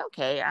and say,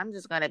 okay, I'm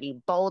just going to be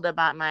bold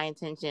about my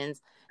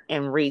intentions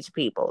and reach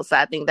people. So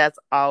I think that's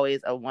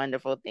always a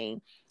wonderful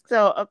thing.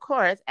 So, of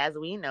course, as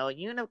we know,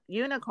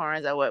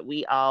 unicorns are what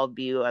we all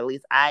view, or at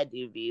least I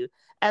do view,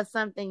 as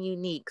something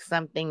unique,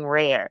 something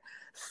rare.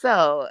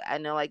 So I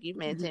know, like you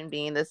mentioned,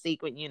 being the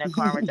secret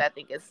unicorn, which I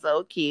think is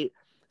so cute.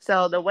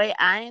 So the way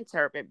I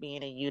interpret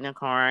being a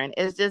unicorn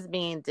is just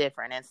being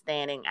different and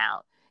standing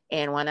out.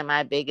 And one of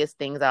my biggest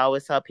things, I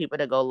always tell people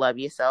to go love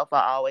yourself.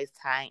 I always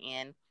tie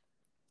in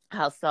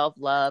how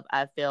self-love,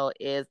 I feel,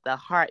 is the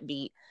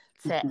heartbeat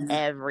to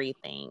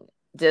everything,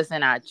 just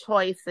in our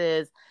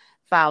choices,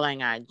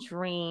 following our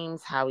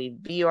dreams, how we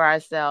view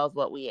ourselves,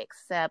 what we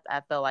accept.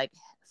 I feel like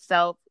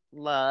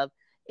self-love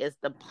is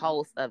the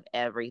pulse of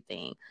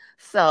everything.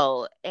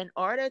 So in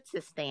order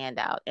to stand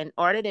out, in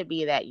order to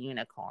be that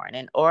unicorn,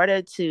 in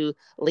order to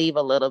leave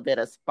a little bit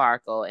of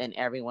sparkle in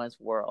everyone's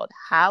world,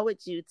 how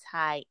would you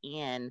tie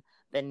in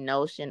the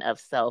notion of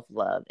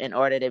self-love in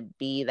order to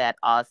be that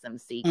awesome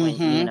sequin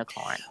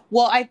unicorn?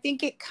 Well, I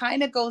think it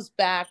kind of goes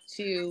back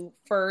to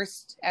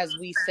first, as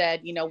we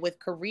said, with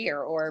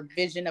career or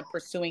vision of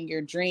pursuing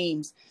your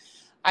dreams.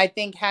 I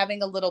think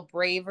having a little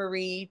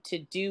bravery to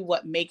do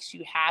what makes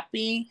you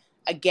happy,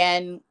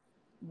 again,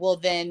 will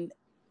then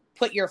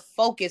put your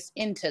focus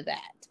into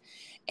that.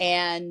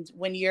 And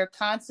when you're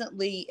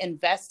constantly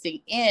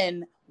investing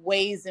in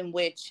ways in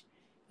which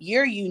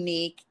you're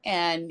unique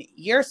and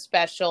you're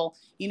special,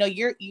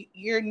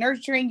 you're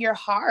nurturing your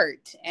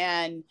heart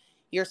and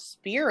your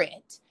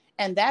spirit.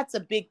 And that's a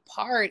big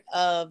part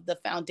of the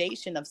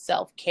foundation of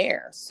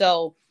self-care.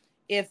 So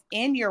if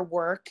in your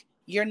work,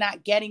 you're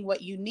not getting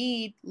what you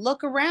need,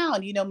 look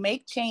around,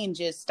 make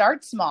changes,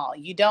 start small.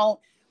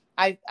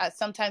 I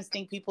sometimes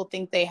think people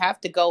think they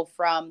have to go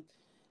from,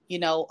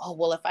 oh,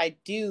 well, if I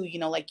do,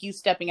 like you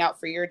stepping out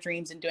for your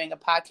dreams and doing a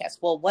podcast,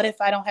 well, what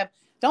if I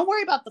don't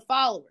worry about the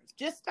followers.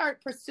 Just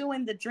start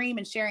pursuing the dream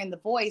and sharing the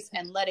voice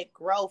and let it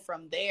grow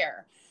from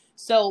there.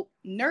 So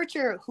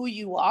nurture who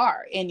you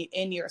are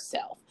in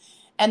yourself.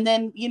 And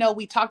then,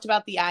 we talked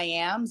about the I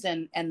ams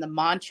and the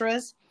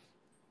mantras.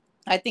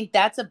 I think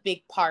that's a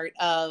big part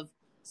of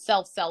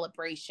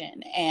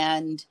self-celebration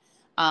and,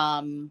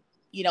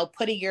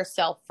 putting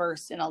yourself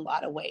first in a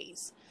lot of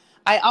ways.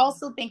 I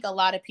also think a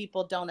lot of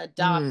people don't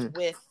adopt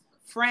with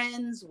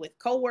friends, with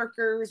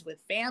coworkers, with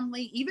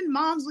family, even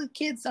moms with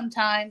kids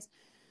sometimes.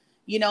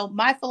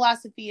 My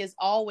philosophy is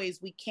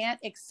always, we can't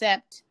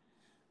accept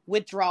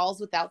withdrawals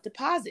without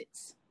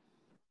deposits.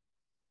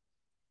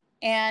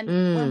 And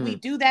when we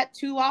do that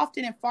too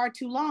often and far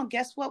too long,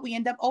 guess what? We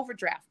end up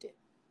overdrafted.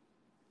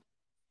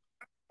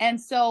 And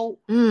so,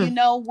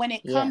 when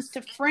it comes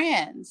to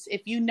friends,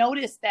 if you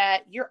notice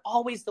that you're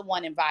always the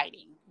one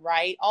inviting,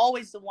 right?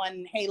 Always the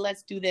one, hey,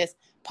 let's do this.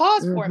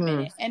 Pause for a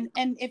minute. And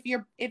if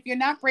you're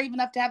not brave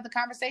enough to have the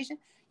conversation,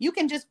 you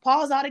can just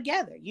pause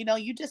altogether.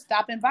 You just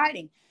stop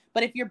inviting.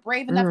 But if you're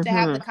brave enough to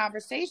have the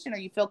conversation or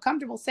you feel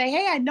comfortable, say,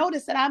 hey, I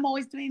noticed that I'm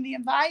always doing the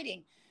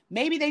inviting.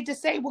 Maybe they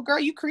just say, well, girl,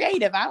 you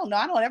creative. I don't know.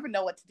 I don't ever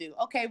know what to do.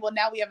 Okay, well,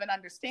 now we have an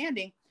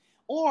understanding.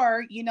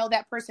 Or,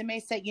 that person may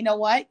say, you know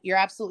what? You're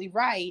absolutely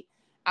right.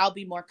 I'll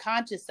be more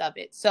conscious of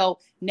it. So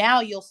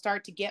now you'll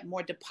start to get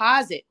more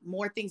deposit,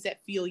 more things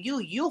that fuel you.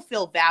 You'll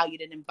feel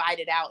valued and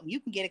invited out, and you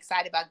can get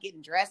excited about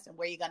getting dressed and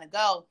where you're going to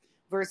go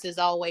versus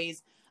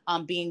always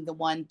being the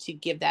one to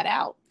give that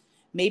out.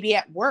 Maybe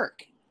at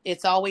work,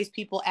 it's always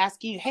people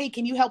asking you, hey,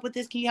 can you help with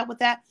this? Can you help with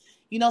that?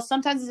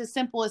 Sometimes it's as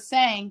simple as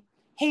saying,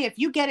 hey, if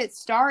you get it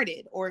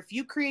started, or if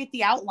you create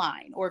the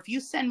outline, or if you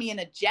send me an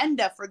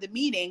agenda for the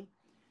meeting,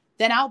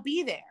 then I'll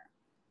be there.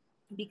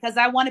 Because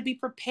I want to be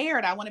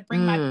prepared. I want to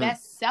bring my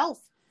best self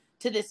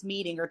to this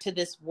meeting or to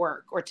this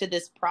work or to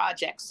this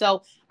project.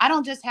 So I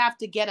don't just have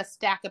to get a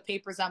stack of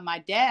papers on my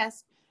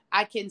desk.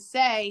 I can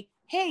say,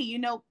 hey,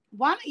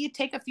 why don't you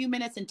take a few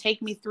minutes and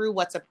take me through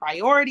what's a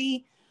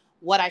priority,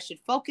 what I should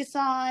focus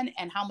on,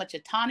 and how much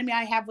autonomy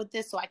I have with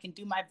this so I can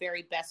do my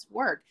very best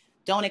work.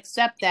 Don't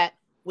accept that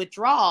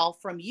withdrawal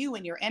from you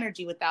and your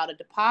energy without a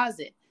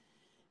deposit.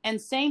 And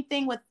same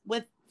thing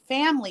with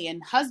family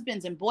and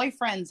husbands and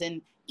boyfriends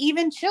and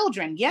even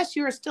children. Yes,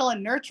 you're still a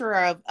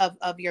nurturer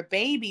of your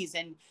babies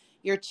and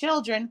your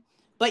children,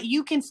 but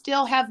you can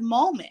still have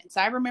moments.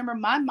 I remember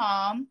my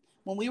mom,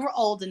 when we were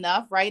old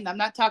enough, right? And I'm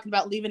not talking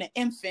about leaving an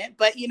infant,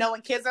 but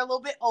when kids are a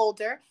little bit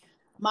older,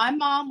 my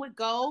mom would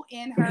go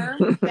in her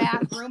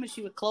bathroom and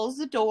she would close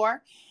the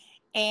door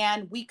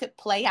and we could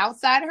play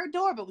outside her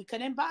door, but we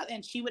couldn't bother.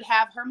 And she would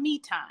have her me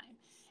time.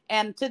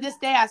 And to this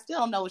day, I still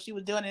don't know what she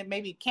was doing.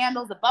 Maybe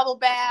candles, a bubble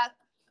bath.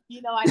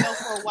 I know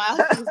for a while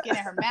she was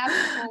getting her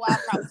master's, for a while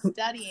probably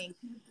studying,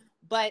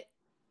 but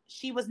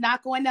she was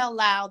not going to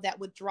allow that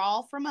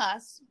withdrawal from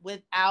us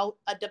without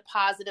a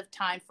deposit of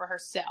time for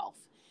herself.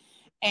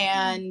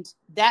 And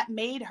that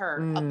made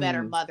her a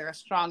better mother, a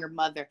stronger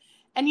mother.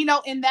 And,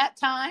 in that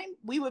time,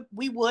 we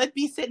would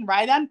be sitting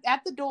right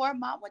at the door.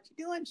 Mom, what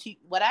you doing?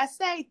 What I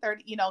say,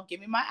 30, give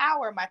me my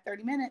hour, my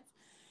 30 minutes.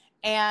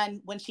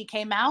 And when she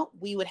came out,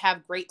 we would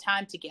have great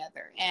time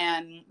together.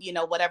 And,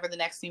 whatever the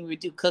next thing we would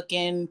do,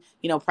 cooking,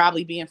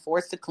 probably being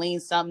forced to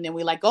clean something. And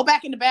we go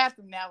back in the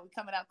bathroom now. We're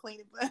coming out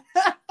cleaning.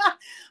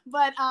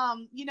 But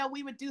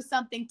we would do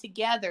something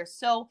together.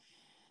 So,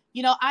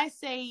 I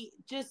say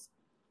just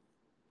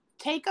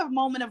take a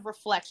moment of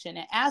reflection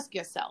and ask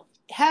yourself,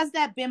 has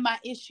that been my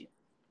issue?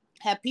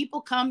 Have people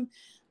come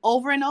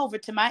over and over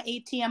to my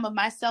ATM of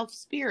my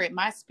spirit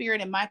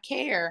and my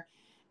care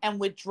and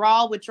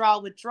withdraw.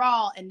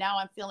 And now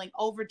I'm feeling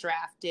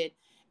overdrafted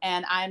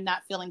and I'm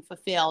not feeling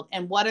fulfilled.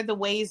 And what are the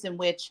ways in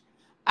which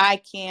I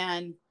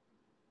can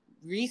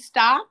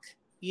restock,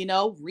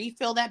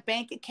 refill that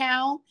bank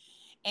account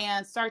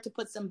and start to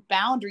put some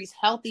boundaries,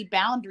 healthy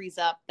boundaries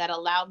up that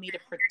allow me to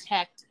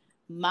protect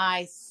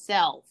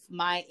myself,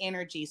 my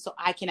energy, so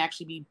I can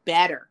actually be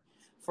better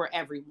for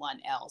everyone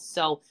else.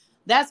 So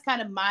that's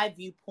kind of my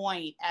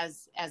viewpoint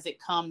as it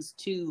comes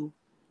to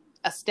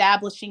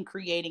establishing,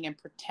 creating, and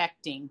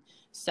protecting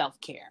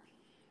self-care.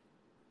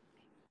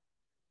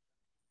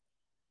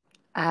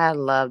 I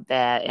love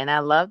that. And I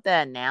love the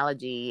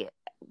analogy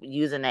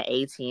using the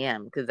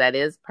ATM because that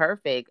is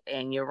perfect.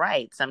 And you're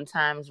right.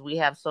 Sometimes we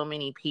have so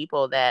many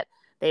people that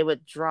they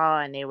withdraw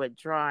and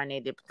they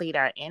deplete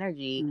our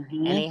energy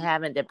and they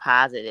haven't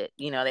deposited.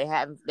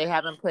 They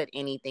haven't put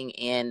anything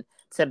in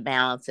to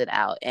balance it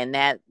out. And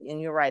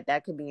you're right,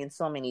 that could be in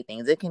so many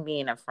things. It can be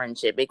in a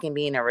friendship, it can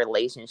be in a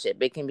relationship,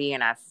 it can be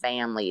in our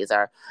families,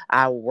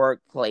 our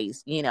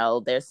workplace.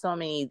 There's so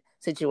many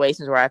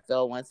situations where I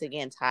feel, once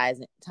again,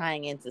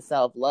 tying into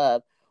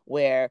self-love,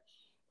 where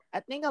I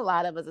think a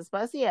lot of us,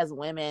 especially as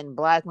women,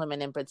 Black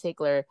women in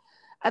particular,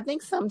 I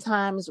think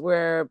sometimes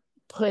we're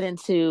put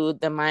into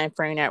the mind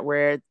frame that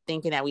we're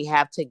thinking that we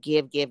have to give.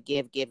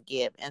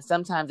 And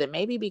sometimes it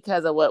may be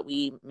because of what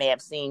we may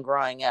have seen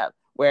growing up,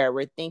 where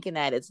we're thinking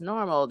that it's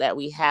normal that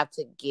we have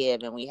to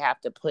give and we have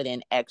to put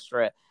in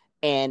extra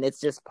and it's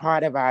just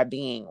part of our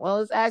being.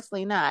 Well, it's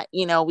actually not.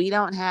 We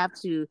don't have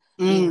to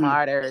be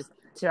martyrs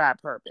to our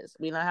purpose.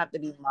 We don't have to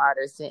be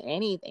martyrs to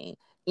anything.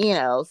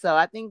 So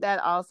I think that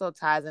also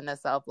ties into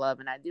self-love.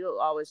 And I do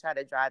always try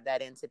to drive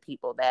that into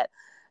people, that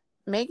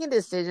making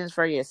decisions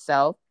for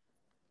yourself,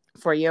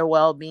 for your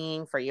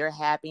well-being, for your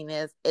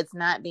happiness, it's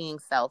not being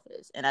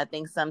selfish. And I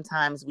think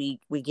sometimes we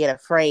get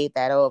afraid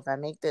that, if I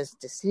make this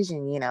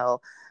decision,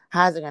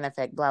 how's it going to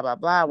affect blah, blah,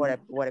 blah? What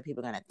are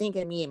people going to think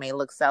of me? It may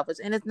look selfish,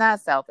 and it's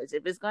not selfish.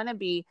 If it's going to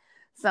be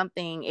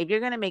something, if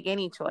you're going to make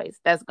any choice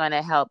that's going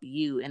to help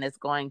you, and it's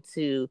going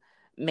to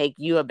make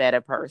you a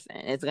better person,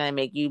 it's going to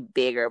make you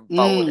bigger,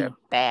 bolder,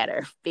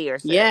 badder,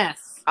 fiercer.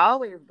 Yes.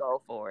 Always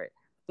go for it.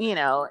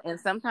 And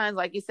sometimes,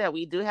 like you said,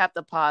 we do have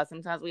to pause.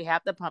 Sometimes we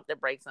have to pump the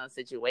brakes on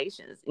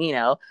situations.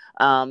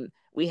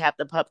 We have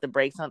to pump the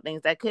brakes on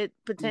things that could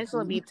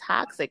potentially be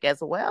toxic as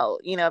well.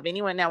 If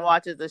anyone that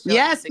watches the show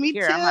yes,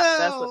 Insecure, me too. I'm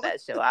obsessed with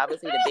that show.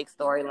 Obviously, the big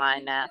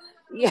storyline now.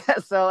 Yeah,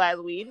 so as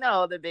we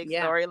know, the big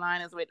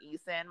storyline is with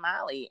Issa and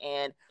Molly.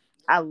 And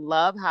I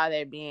love how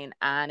they're being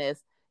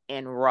honest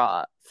and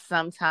raw.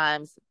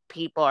 Sometimes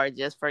people are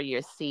just for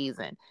your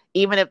season.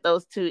 Even if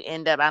those two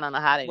end up, I don't know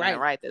how they're going to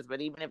write this, but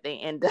even if they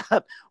end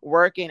up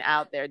working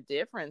out their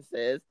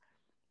differences,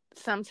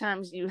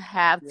 sometimes you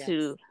have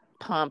to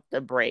pump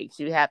the brakes.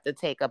 You have to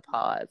take a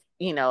pause,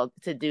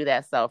 to do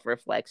that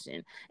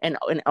self-reflection, and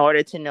in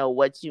order to know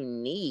what you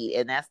need.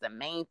 And that's the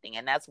main thing.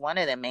 And that's one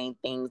of the main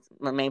things,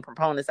 the main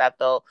proponents I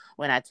feel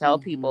when I tell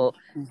people,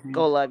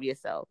 go love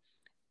yourself.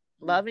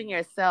 Loving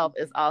yourself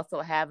is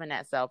also having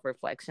that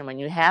self-reflection. When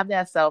you have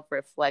that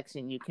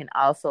self-reflection, you can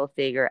also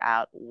figure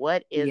out,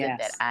 what is it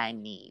that I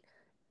need?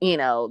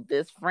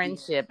 This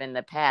friendship in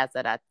the past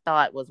that I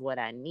thought was what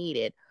I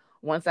needed.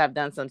 Once I've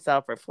done some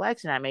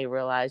self-reflection, I may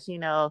realize,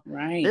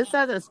 this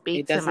doesn't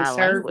speak to my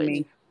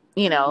language.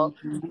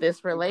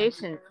 This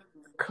relation,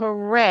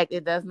 correct.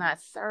 It does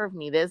not serve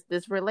me.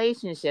 This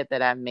relationship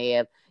that I may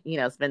have,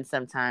 spent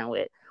some time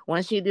with.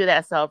 Once you do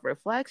that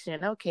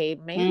self-reflection, okay,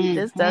 maybe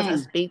this doesn't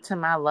speak to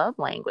my love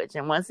language.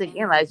 And once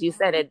again, like you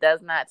said, it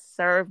does not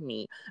serve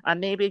me. Or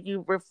maybe if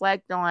you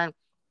reflect on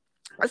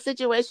a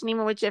situation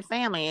even with your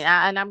family,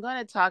 and I'm going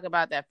to talk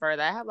about that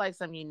further. I have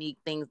some unique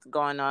things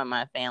going on in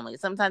my family.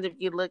 Sometimes if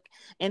you look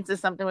into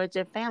something with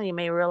your family, you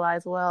may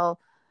realize, well,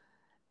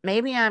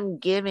 maybe I'm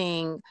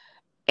giving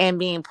and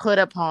being put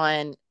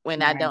upon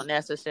when I don't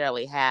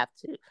necessarily have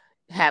to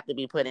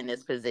be put in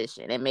this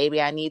position. And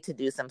maybe I need to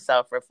do some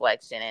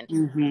self-reflection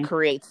and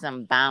create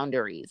some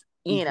boundaries,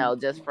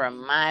 just for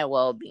my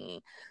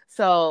well-being.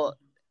 So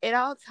it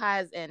all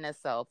ties into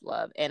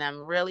self-love, and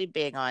I'm really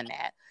big on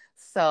that.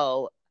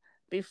 So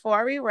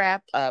before we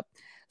wrap up,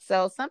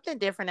 so something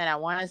different that I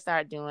want to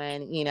start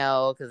doing,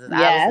 because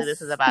obviously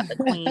this is about the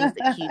queens.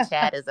 The Q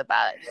chat is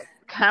about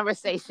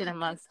conversation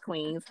amongst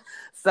queens.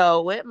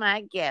 So with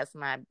my guests,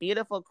 my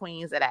beautiful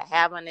queens that I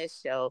have on this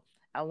show,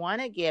 I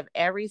want to give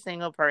every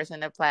single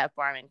person a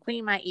platform. And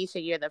Queen Maisha,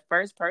 you're the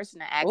first person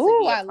to actually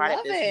be a part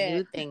of this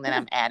new thing that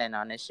I'm adding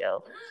on the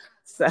show.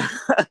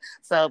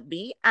 So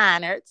be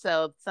honored.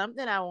 So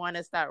something I want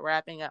to start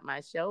wrapping up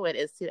my show with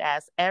is to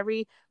ask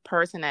every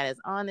person that is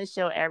on the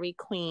show, every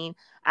queen,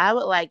 I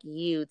would like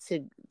you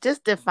to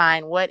just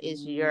define, what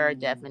is your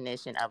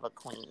definition of a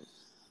queen?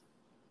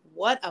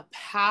 What a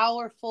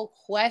powerful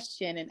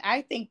question. And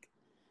I think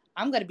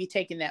I'm going to be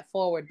taking that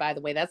forward, by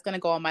the way. That's going to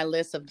go on my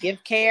list of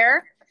give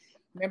care.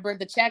 Remember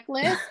the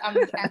checklist? I'm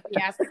going to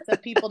be asking some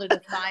people to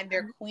define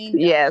their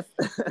queendom. Yes.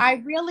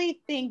 I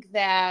really think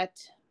that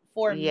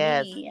for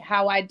me,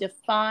 how I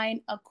define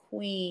a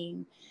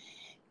queen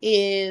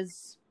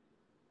is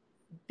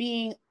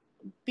being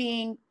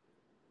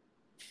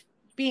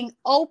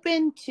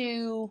open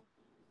to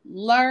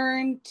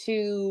learn,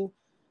 to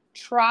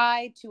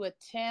try, to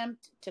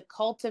attempt to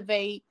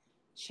cultivate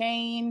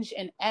change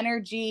and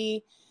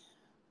energy,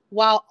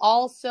 while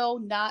also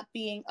not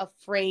being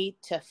afraid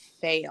to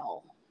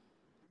fail.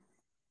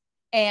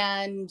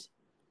 And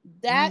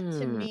that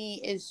to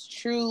me is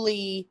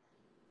truly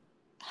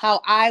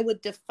how I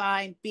would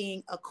define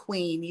being a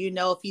queen.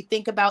 If you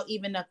think about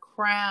even a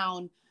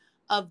crown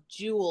of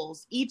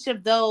jewels, each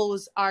of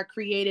those are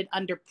created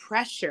under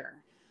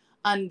pressure,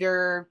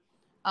 under,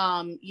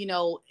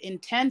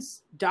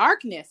 intense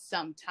darkness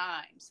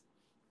sometimes,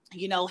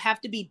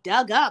 have to be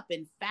dug up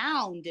and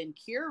found and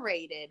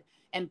curated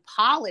and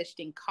polished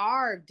and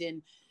carved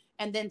and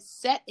then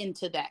set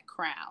into that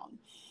crown.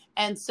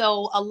 And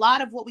so a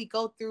lot of what we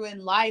go through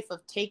in life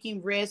of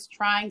taking risks,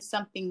 trying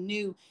something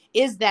new,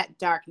 is that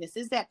darkness,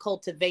 is that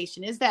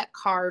cultivation, is that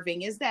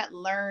carving, is that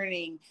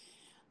learning.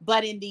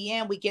 But in the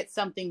end, we get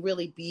something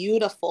really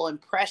beautiful and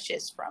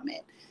precious from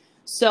it.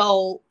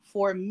 So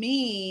for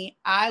me,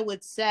 I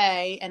would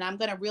say, and I'm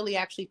going to really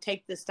actually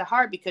take this to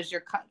heart because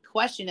your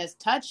question has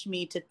touched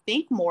me to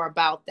think more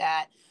about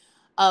that,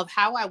 of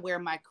how I wear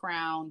my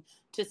crown,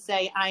 to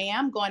say I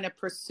am going to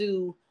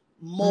pursue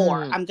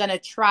more. I'm going to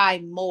try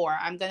more.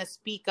 I'm going to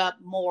speak up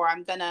more.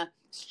 I'm going to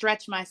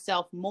stretch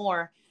myself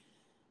more,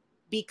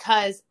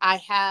 because I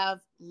have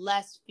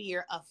less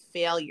fear of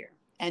failure.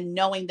 and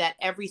knowing that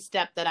every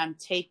step that I'm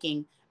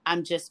taking,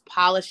 I'm just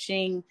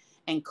polishing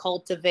and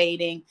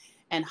cultivating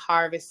and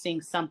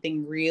harvesting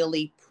something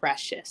really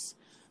precious.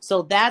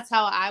 So that's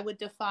how I would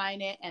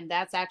define it. And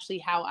that's actually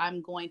how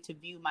I'm going to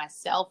view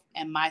myself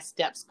and my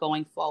steps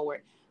going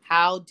forward.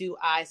 How do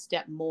I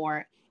step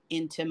more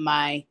into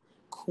my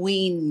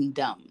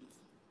queendom?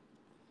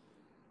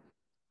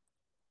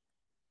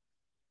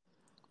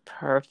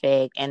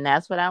 Perfect. And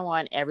that's what I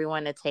want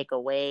everyone to take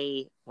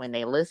away when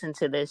they listen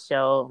to this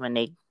show, when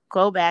they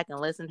go back and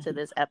listen to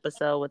this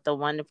episode with the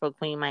wonderful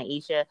Queen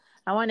Maisha.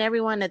 I want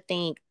everyone to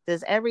think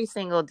this every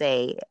single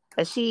day,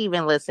 because she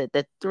even listed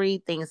the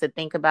 3 things to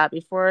think about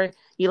before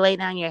you lay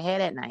down your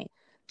head at night.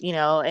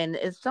 And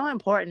it's so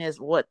important is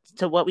what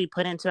we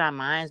put into our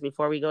minds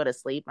before we go to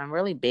sleep. I'm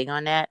really big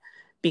on that,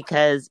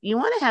 because you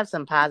want to have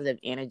some positive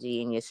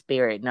energy in your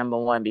spirit, number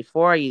one,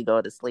 before you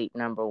go to sleep,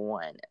 number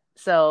one.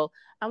 So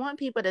I want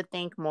people to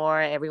think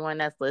more, everyone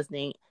that's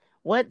listening,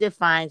 what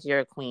defines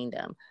your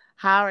queendom?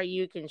 How are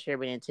you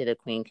contributing to the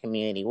queen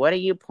community? What are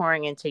you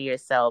pouring into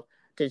yourself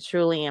to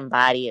truly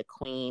embody a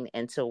queen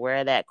and to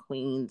wear that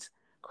queen's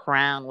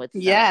crown with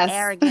some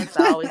arrogance?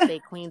 I always say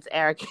queen's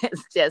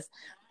arrogance,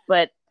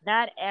 but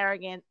not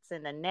arrogance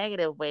in a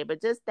negative way,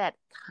 but just that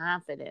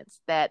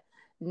confidence, that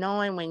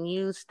knowing when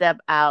you step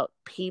out,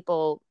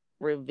 people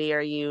revere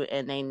you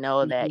and they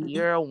know that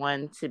you're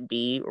one to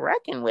be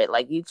reckoned with.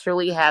 Like, you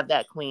truly have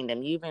that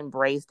queendom. You've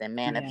embraced and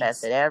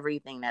manifested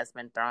everything that's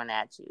been thrown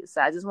at you. So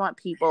I just want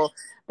people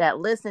that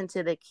listen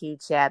to the Q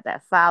Chat,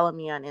 that follow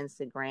me on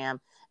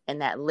Instagram,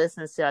 and that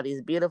listens to all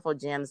these beautiful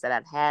gems that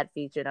I've had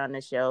featured on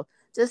the show,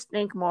 just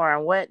think more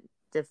on what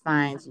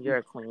defines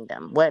your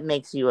queendom, what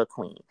makes you a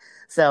queen.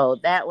 So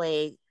that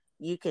way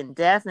you can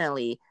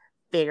definitely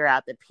figure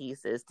out the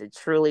pieces to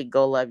truly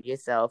go love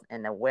yourself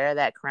and to wear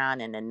that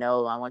crown and to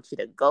know, I want you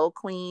to go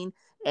queen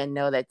and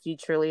know that you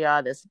truly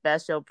are the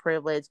special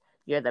privilege.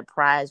 You're the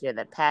prize, you're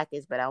the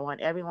package, but I want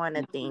everyone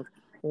to think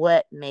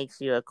what makes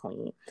you a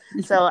queen.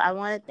 So I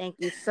want to thank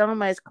you so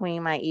much,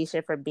 Queen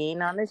Maisha, for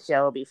being on the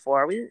show.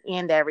 Before we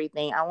end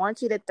everything, I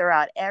want you to throw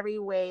out every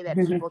way that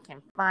people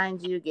can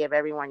find you, give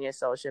everyone your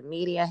social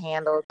media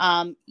handles.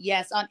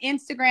 Yes, on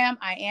Instagram,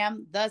 I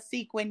am the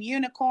Sequin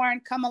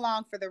Unicorn. Come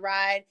along for the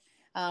ride.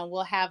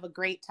 We'll have a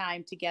great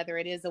time together.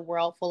 It is a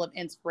world full of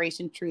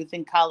inspiration, truth,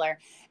 and color.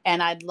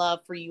 And I'd love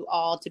for you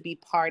all to be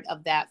part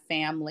of that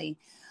family.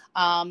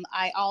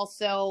 I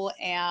also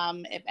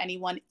am, if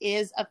anyone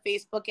is a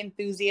Facebook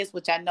enthusiast,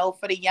 which I know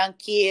for the young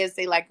kids,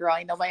 they like, girl,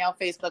 ain't nobody on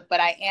Facebook,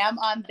 but I am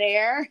on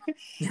there.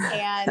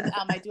 And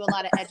I do a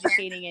lot of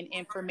educating and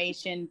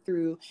information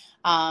through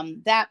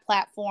that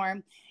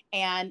platform.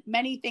 And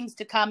many things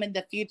to come in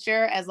the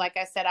future. As like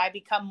I said, I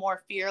become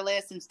more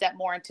fearless and step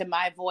more into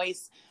my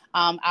voice.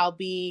 I'll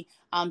be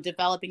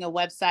developing a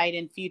website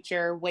in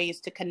future, ways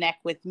to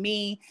connect with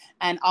me,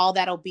 and all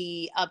that'll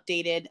be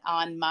updated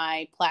on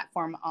my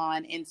platform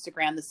on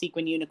Instagram, the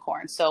Sequin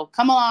Unicorn. So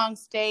come along,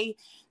 stay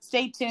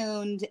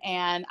tuned,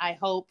 and I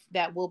hope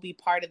that we'll be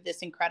part of this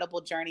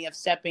incredible journey of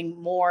stepping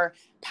more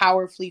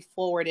powerfully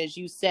forward, as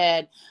you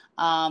said,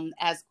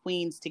 as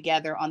queens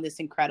together on this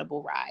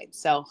incredible ride.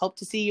 So hope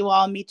to see you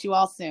all, meet you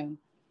all soon.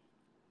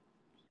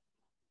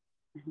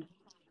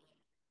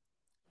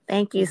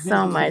 Thank you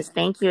so much.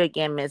 Thank you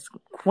again, Miss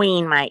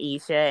Queen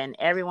Maisha, and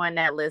everyone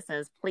that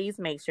listens. Please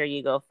make sure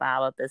you go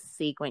follow the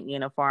Sequin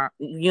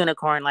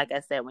Unicorn. Like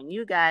I said, when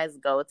you guys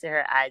go to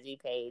her IG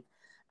page,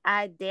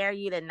 I dare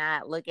you to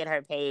not look at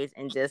her page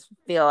and just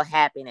feel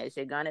happiness.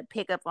 You're going to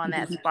pick up on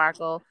that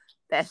sparkle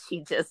that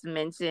she just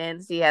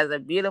mentioned. She has a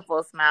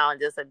beautiful smile and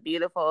just a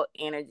beautiful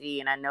energy,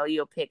 and I know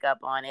you'll pick up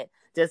on it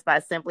just by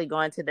simply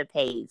going to the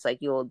page.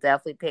 Like, you will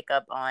definitely pick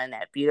up on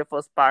that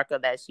beautiful sparkle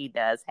that she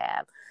does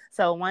have.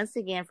 So once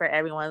again, for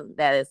everyone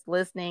that is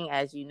listening,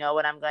 as you know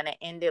what I'm going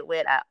to end it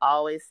with, I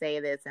always say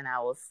this and I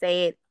will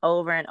say it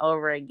over and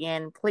over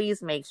again.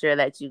 Please make sure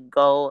that you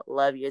go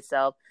love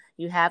yourself.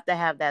 You have to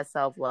have that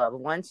self-love.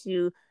 Once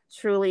you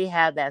truly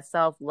have that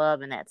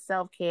self-love and that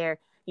self-care,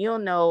 you'll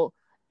know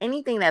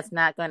anything that's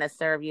not going to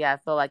serve you, I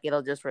feel like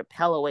it'll just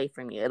repel away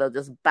from you. It'll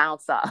just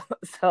bounce off.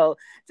 So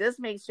just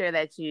make sure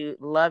that you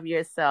love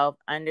yourself,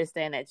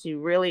 understand that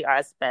you really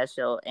are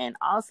special, and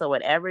also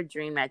whatever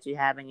dream that you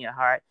have in your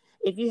heart,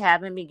 if you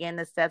haven't begun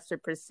the steps to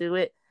pursue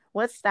it,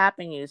 what's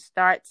stopping you?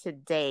 Start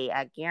today.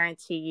 I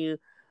guarantee you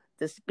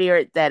the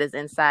spirit that is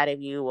inside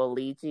of you will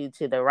lead you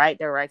to the right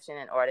direction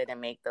in order to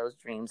make those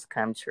dreams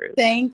come true. Thank